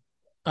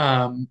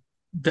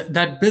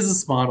that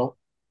business model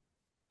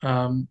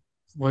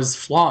was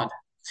flawed.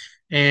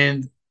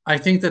 And I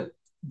think that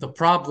the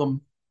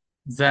problem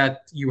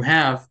that you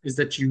have is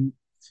that you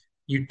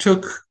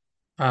took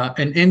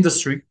an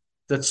industry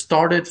that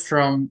started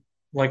from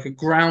like a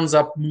grounds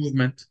up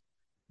movement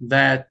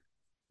that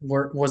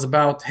was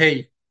about,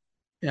 hey,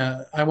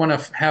 I want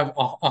to have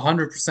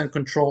 100%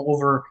 control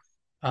over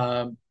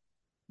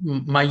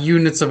my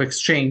units of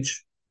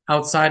exchange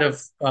outside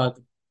of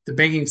the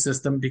banking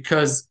system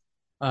because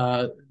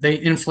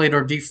they inflate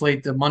or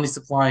deflate the money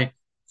supply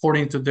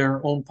according to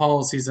their own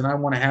policies, and I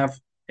want to have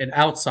it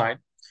outside.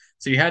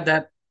 So you had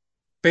that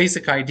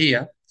basic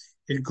idea.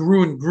 It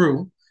grew and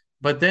grew,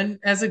 but then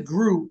as it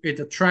grew, it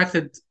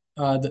attracted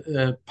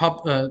the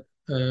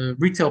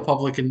retail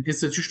public and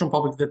institutional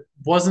public that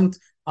wasn't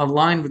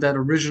aligned with that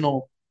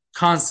original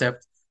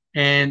concept,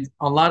 and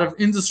a lot of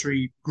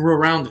industry grew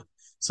around it.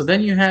 So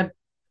then you had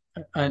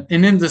an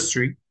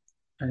industry,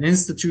 an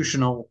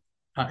institutional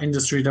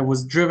industry that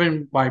was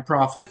driven by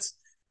profits,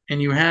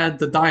 and you had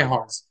the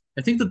diehards.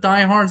 I think the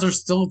diehards are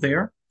still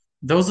there.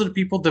 Those are the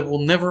people that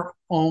will never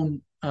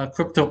own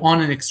crypto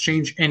on an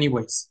exchange,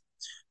 anyways.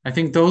 I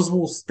think those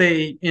will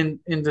stay in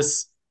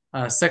this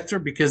sector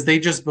because they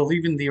just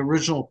believe in the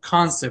original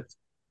concept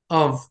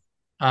of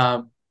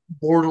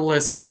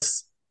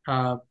borderless,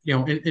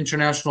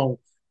 international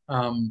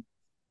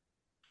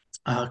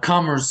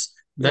commerce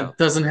that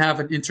doesn't have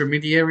an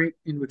intermediary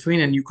in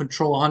between, and you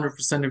control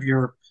 100% of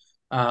your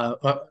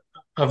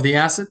of the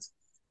asset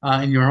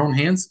in your own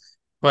hands.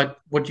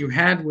 But what you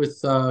had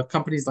with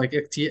companies like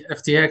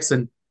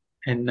FTX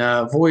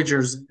and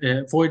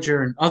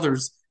Voyager and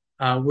others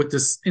with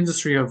this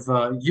industry of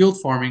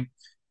yield farming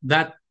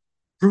that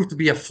proved to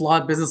be a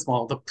flawed business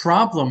model. The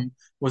problem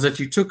was that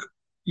you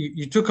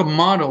took a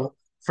model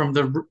from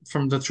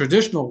the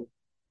traditional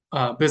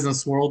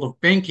business world of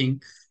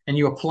banking, and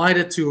you applied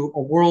it to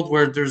a world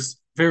where there's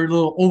very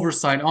little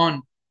oversight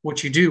on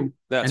what you do.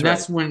 That's and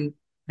right.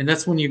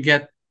 that's when you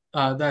get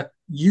that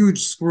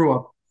huge screw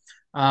up.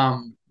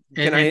 And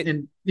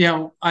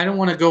I don't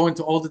want to go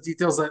into all the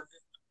details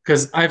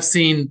because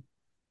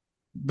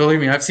believe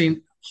me, I've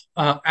seen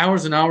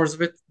hours and hours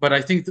of it. But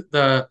I think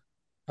that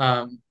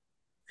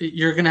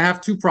you're going to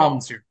have two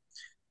problems here.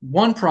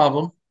 One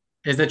problem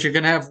is that you're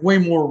going to have way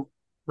more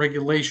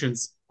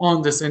regulations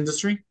on this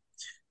industry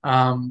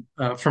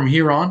from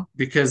here on,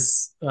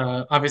 because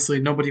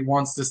obviously nobody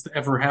wants this to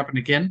ever happen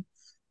again.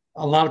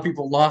 A lot of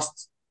people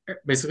lost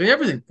basically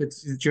everything that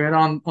you had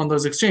on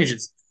those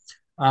exchanges.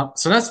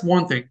 So that's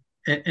one thing.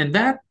 And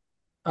that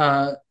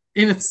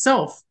in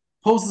itself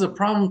poses a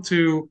problem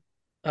to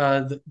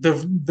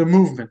the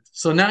movement.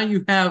 So now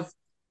you have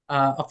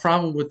a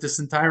problem with this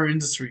entire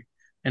industry.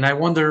 And I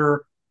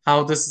wonder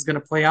how this is going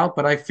to play out.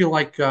 But I feel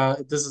like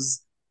this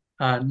is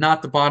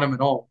not the bottom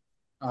at all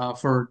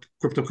for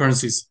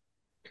cryptocurrencies.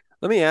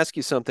 Let me ask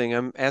you something.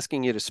 I'm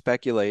asking you to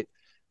speculate.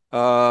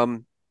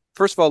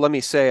 First of all, let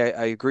me say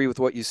I agree with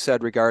what you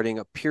said regarding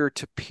a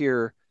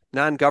peer-to-peer,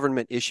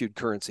 non-government issued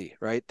currency,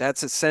 right?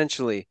 That's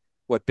essentially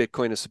what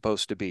Bitcoin is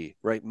supposed to be,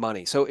 right?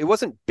 Money. So it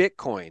wasn't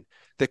Bitcoin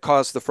that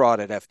caused the fraud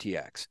at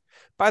FTX.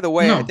 By the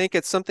way, No. I think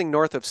it's something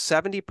north of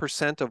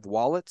 70% of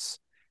wallets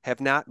have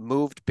not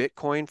moved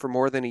Bitcoin for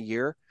more than a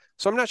year.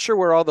 So I'm not sure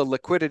where all the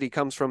liquidity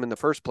comes from in the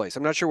first place.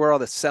 I'm not sure where all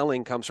the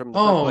selling comes from in the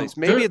first place.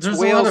 Maybe it's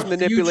whales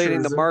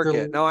manipulating the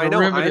market. No, I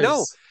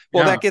know.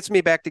 Well, that gets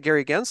me back to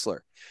Gary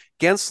Gensler.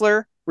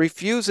 Gensler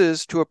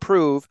refuses to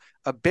approve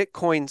a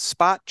Bitcoin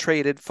spot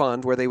traded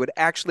fund where they would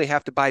actually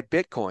have to buy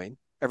Bitcoin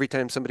every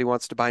time somebody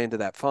wants to buy into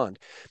that fund.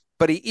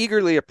 But he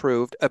eagerly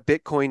approved a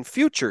Bitcoin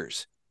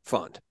futures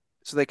fund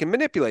so they can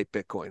manipulate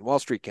Bitcoin. Wall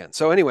Street can.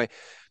 So anyway,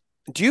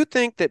 do you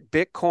think that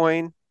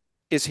Bitcoin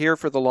is here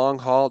for the long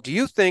haul? Do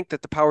you think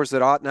that the powers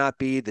that ought not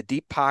be, the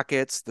deep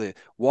pockets, the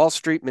Wall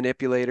Street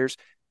manipulators,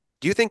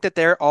 do you think that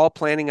they're all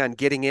planning on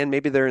getting in?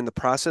 Maybe they're in the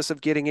process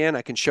of getting in.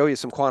 I can show you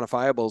some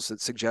quantifiables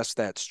that suggest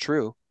that's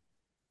true.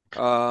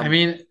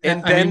 Then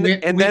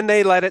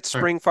they let it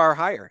spring far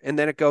higher, and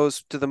then it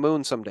goes to the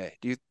moon someday.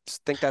 Do you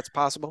think that's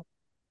possible?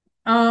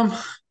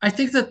 I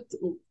think that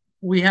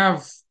we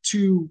have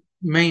two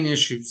main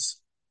issues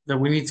that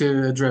we need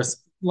to address.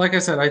 Like I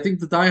said, I think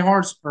the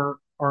diehards are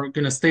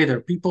going to stay there.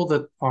 People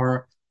that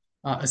are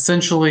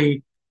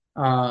essentially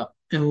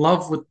in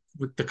love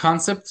with the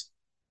concept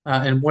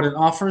and what it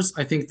offers,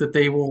 I think that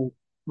they will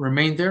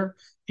remain there.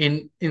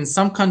 In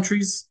some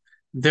countries,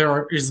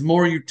 there is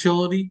more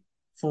utility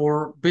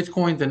for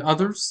Bitcoin than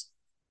others.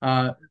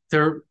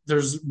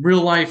 There's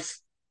real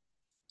life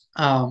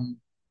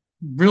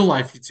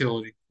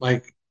utility,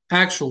 like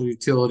actual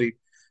utility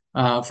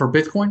for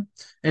Bitcoin,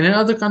 and in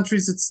other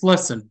countries it's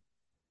lessened.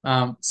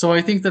 So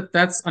I think that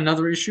that's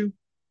another issue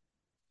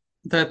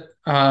that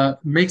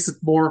makes it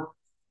more,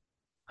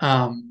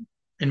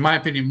 in my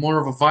opinion, more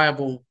of a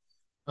viable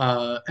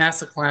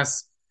asset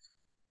class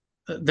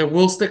that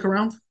will stick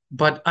around.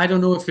 But I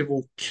don't know if it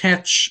will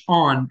catch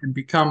on and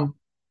become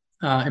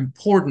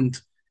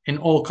important in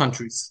all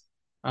countries.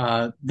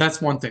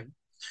 That's one thing.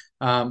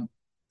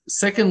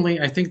 Secondly,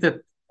 I think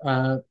that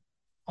a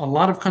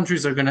lot of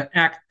countries are going to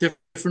act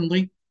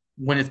differently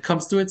when it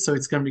comes to it. So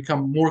it's going to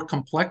become more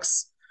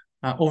complex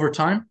over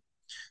time.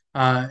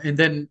 And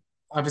then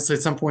obviously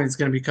at some point it's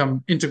going to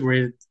become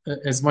integrated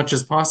as much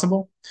as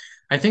possible.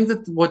 I think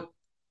that what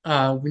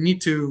we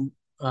need to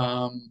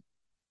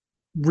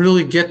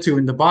really get to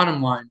in the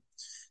bottom line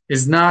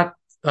is not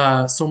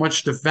so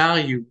much the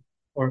value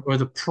or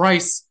the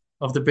price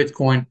of the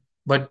Bitcoin,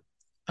 but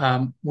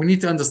we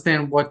need to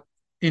understand what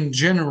in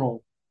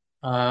general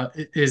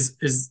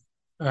is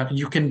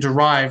you can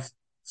derive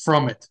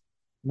from it.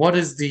 What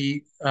is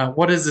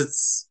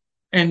its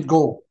end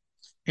goal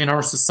in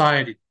our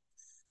society?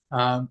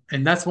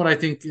 And that's what I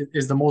think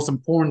is the most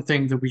important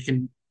thing that we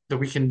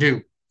can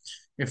do.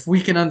 If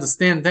we can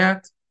understand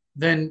that,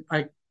 then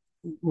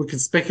we can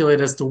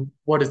speculate as to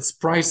what its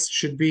price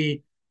should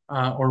be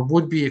or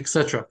would be,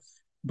 etc.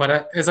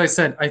 But as I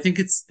said, I think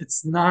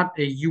it's not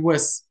a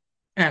U.S.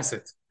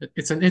 asset.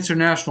 It's an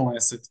international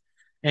asset,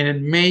 and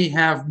it may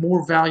have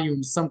more value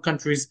in some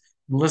countries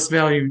and less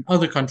value in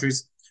other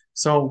countries.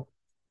 So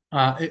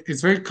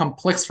it's very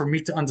complex for me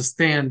to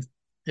understand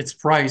its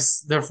price.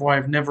 Therefore,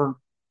 I've never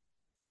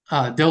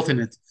dealt in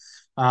it.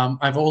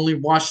 I've only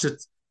watched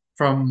it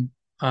from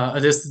a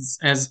distance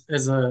as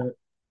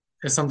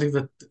something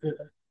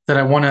that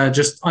I want to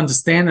just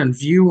understand and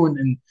view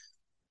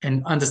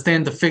and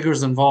understand the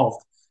figures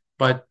involved.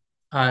 But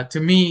to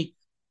me,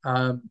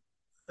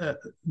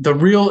 the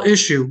real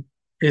issue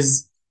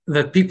is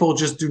that people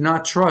just do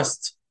not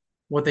trust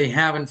what they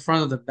have in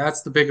front of them.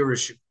 That's the bigger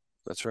issue.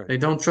 That's right. They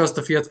don't trust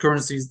the fiat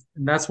currencies,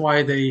 and that's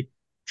why they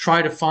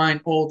try to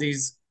find all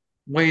these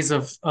ways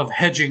of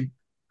hedging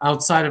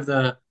outside of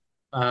the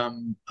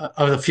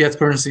fiat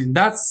currency. And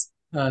that's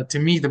to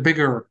me the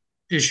bigger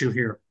issue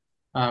here,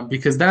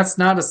 because that's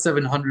not a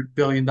 $700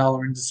 billion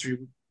industry,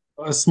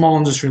 a small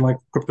industry like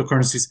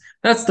cryptocurrencies.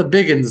 That's the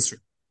big industry.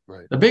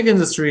 Right. The big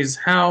industry is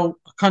how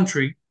a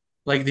country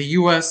like the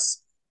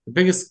U.S., the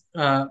biggest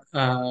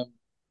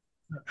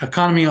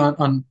economy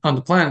on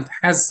the planet,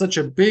 has such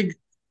a big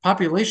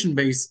population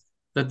base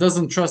that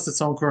doesn't trust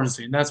its own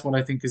currency, and that's what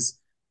I think is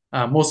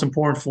most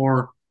important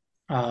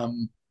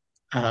um,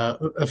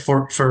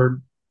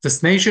 for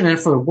this nation and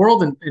for the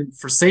world, and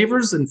for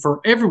savers and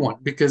for everyone,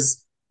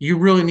 because you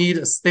really need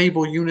a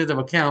stable unit of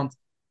account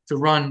to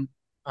run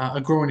a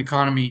growing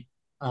economy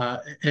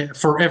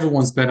for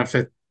everyone's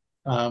benefit.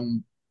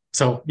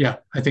 So yeah,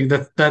 I think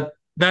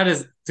that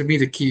is to me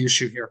the key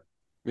issue here.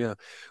 Yeah.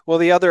 Well,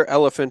 the other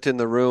elephant in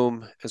the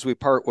room as we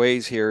part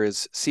ways here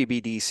is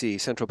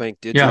CBDC, central bank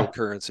digital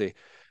currency,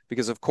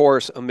 because of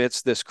course,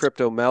 amidst this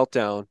crypto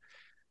meltdown,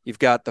 you've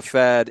got the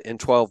Fed and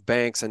 12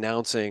 banks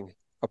announcing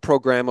a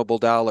programmable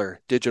dollar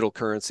digital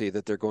currency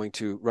that they're going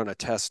to run a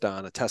test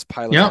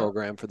pilot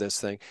program for this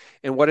thing.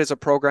 And what is a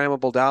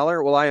programmable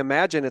dollar? Well, I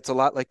imagine it's a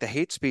lot like the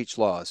hate speech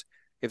laws.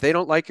 If they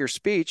don't like your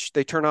speech,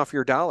 they turn off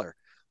your dollar.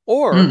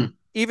 Or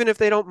even if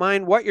they don't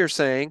mind what you're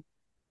saying,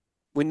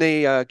 when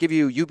they give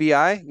you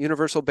UBI,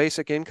 Universal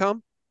Basic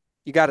Income,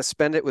 you got to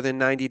spend it within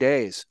 90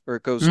 days or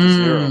it goes to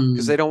zero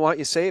because they don't want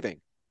you saving.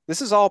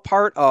 This is all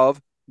part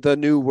of the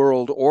New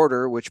World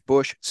Order, which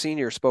Bush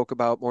Sr. spoke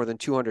about more than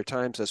 200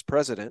 times as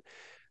president.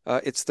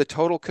 It's the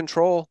total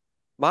control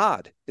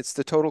mod. It's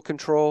the total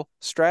control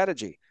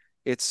strategy.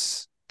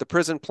 It's the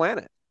prison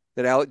planet.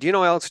 Do you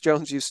know Alex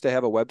Jones used to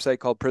have a website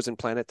called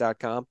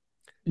prisonplanet.com?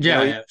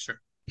 Yeah, sure.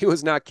 He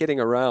was not kidding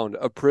around.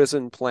 A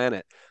prison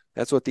planet.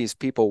 That's what these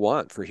people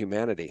want for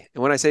humanity.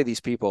 And when I say these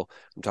people,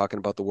 I'm talking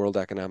about the World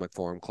Economic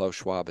Forum, Klaus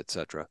Schwab,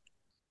 etc.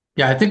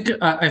 Yeah, I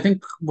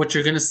think what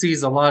you're going to see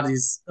is a lot of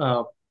these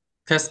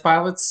test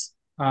pilots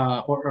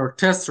or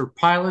tests or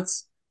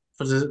pilots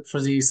for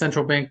the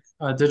central bank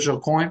digital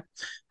coin.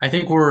 I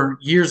think we're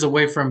years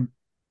away from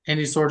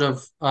any sort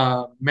of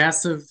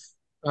massive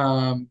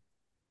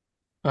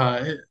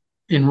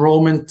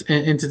enrollment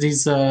into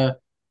these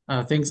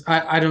things.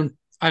 I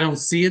don't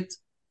see it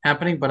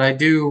happening, but I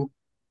do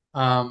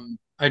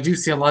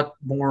see a lot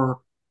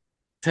more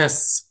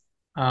tests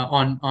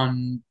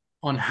on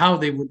how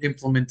they would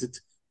implement it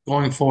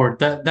going forward.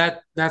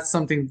 That's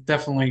something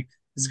definitely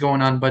is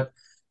going on, but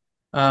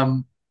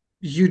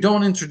you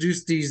don't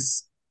introduce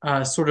these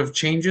sort of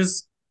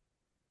changes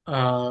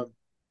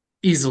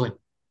easily.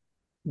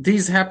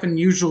 These happen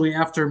usually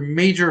after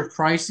major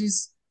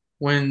crises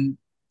when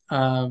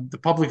the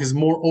public is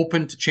more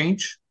open to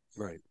change.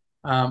 Right.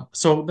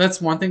 So that's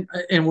one thing,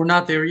 and we're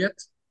not there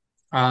yet.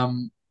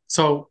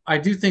 So I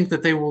do think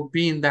that they will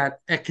be in that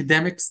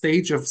academic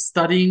stage of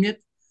studying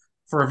it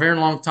for a very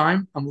long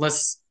time,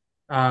 unless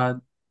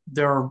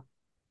there are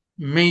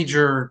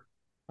major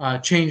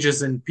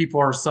changes and people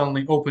are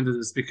suddenly open to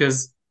this.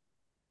 Because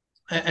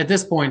at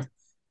this point,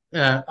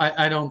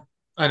 I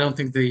don't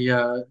think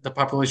the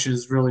population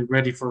is really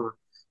ready for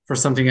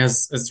something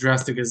as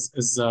drastic as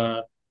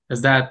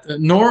that.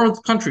 Nor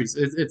the countries.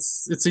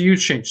 It's a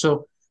huge change.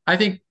 So I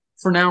think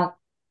for now,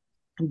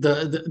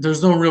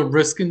 there's no real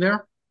risk in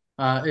there.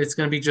 It's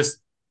going to be just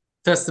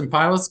tests and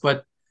pilots,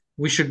 but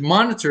we should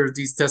monitor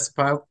these test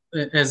pilots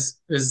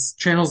as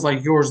channels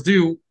like yours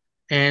do,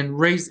 and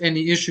raise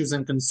any issues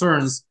and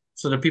concerns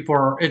so that people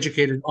are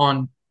educated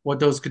on what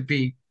those could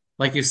be.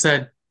 Like you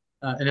said,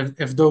 and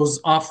if those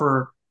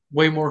offer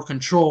way more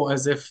control,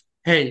 as if,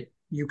 hey,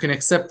 you can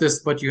accept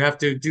this, but you have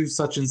to do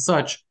such and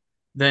such,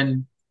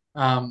 then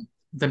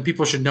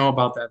people should know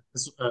about that.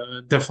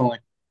 Definitely.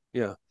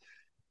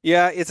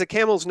 Yeah, it's a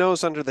camel's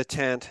nose under the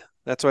tent.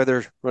 That's why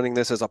they're running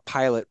this as a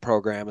pilot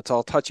program. It's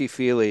all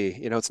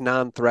touchy-feely. It's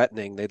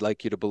non-threatening, they'd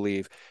like you to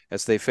believe,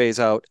 as they phase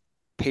out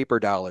paper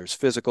dollars,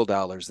 physical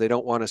dollars. They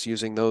don't want us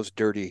using those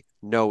dirty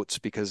notes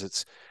because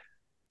it's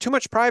too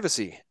much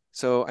privacy.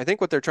 So I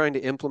think what they're trying to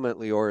implement,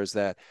 Lior, is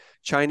that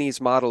Chinese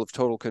model of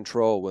total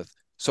control with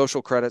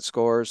social credit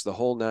scores, the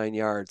whole 9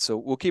 yards. So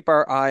we'll keep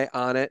our eye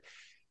on it.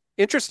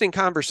 Interesting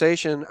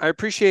conversation. I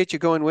appreciate you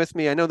going with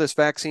me. I know this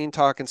vaccine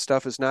talk and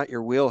stuff is not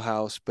your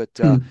wheelhouse, but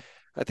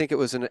I think it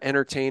was an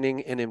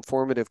entertaining and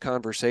informative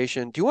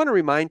conversation. Do you want to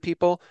remind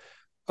people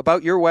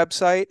about your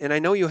website? And I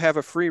know you have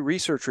a free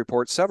research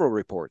report, several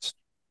reports.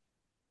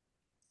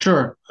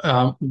 Sure.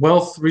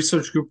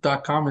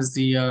 Wealthresearchgroup.com is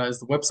the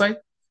website.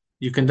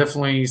 You can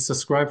definitely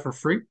subscribe for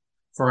free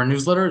for our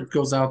newsletter. It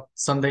goes out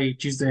Sunday,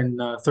 Tuesday,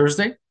 and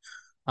Thursday.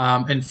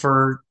 And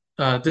for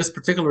this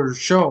particular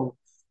show,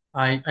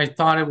 I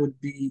thought it would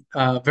be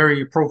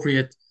very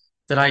appropriate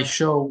that I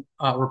show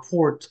a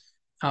report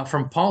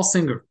from Paul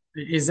Singer.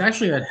 He's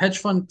actually a hedge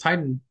fund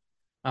titan,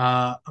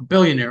 a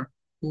billionaire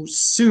who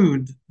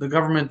sued the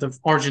government of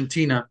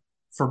Argentina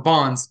for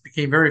bonds,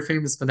 became very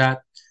famous for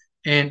that.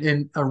 And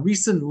in a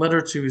recent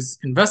letter to his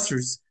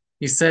investors,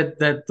 he said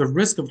that the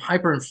risk of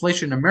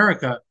hyperinflation in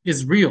America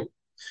is real.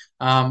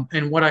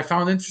 And what I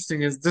found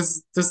interesting is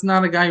this is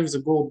not a guy who's a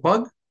gold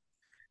bug.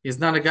 He's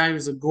not a guy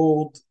who's a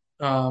gold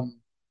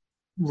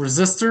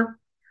resistor.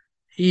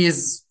 he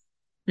is,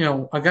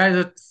 a guy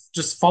that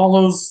just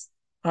follows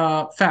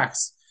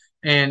facts.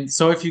 And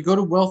so if you go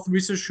to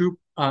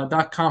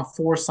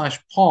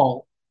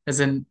wealthresearchgroup.com/Paul, as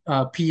in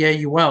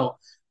PAUL,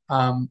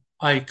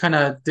 I kind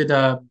of did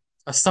a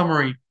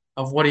summary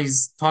of what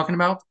he's talking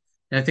about.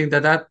 And I think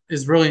that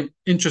is really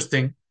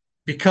interesting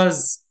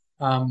because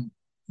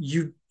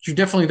you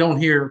definitely don't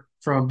hear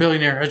from a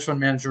billionaire hedge fund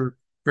manager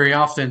very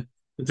often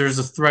that there's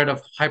a threat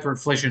of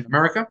hyperinflation in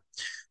America.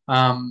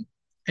 And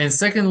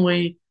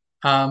secondly,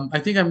 I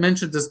think I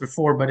mentioned this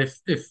before, but if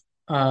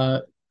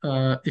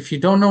you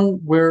don't know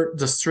where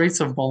the Straits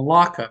of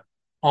Malacca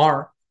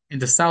are in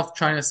the South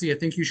China Sea, I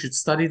think you should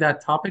study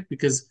that topic,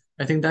 because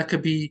I think that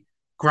could be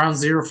ground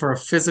zero for a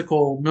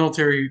physical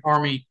military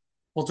army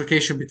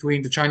altercation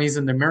between the Chinese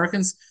and the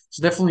Americans.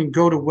 So definitely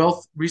go to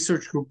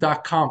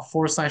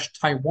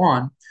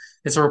wealthresearchgroup.com/Taiwan.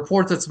 It's a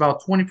report that's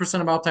about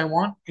 20% about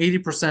Taiwan,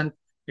 80%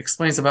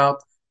 explains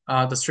about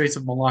the Straits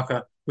of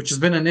Malacca, which has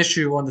been an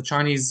issue on the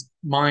Chinese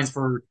minds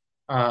for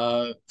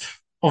over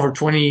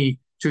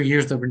 22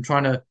 years. They've been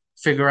trying to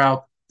figure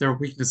out their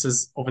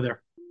weaknesses over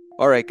there.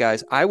 All right,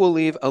 guys, I will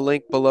leave a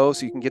link below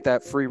so you can get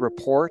that free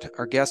report.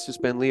 Our guest has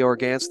been Lior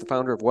Gantz, the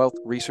founder of Wealth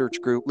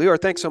Research Group. Lior,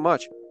 thanks so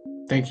much.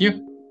 Thank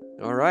you.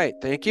 All right,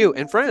 thank you.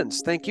 And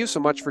friends, thank you so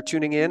much for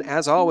tuning in.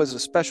 As always, a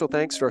special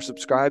thanks to our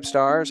subscribe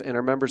stars and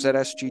our members at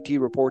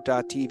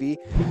sgtreport.tv.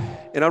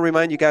 And I'll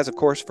remind you guys, of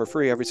course, for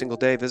free every single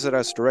day, visit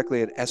us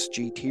directly at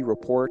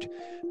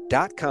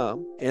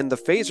sgtreport.com and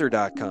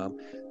thephaser.com.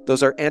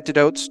 Those are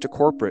antidotes to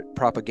corporate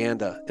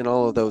propaganda and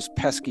all of those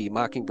pesky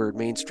Mockingbird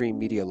mainstream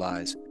media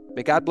lies.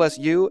 May God bless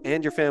you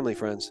and your family,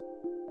 friends.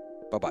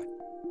 Bye-bye.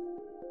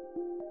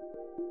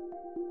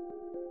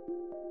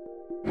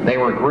 They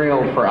were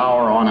grilled for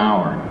hour on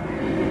hour.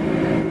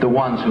 The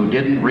ones who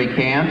didn't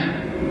recant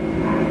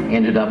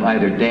ended up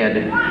either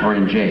dead or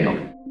in jail.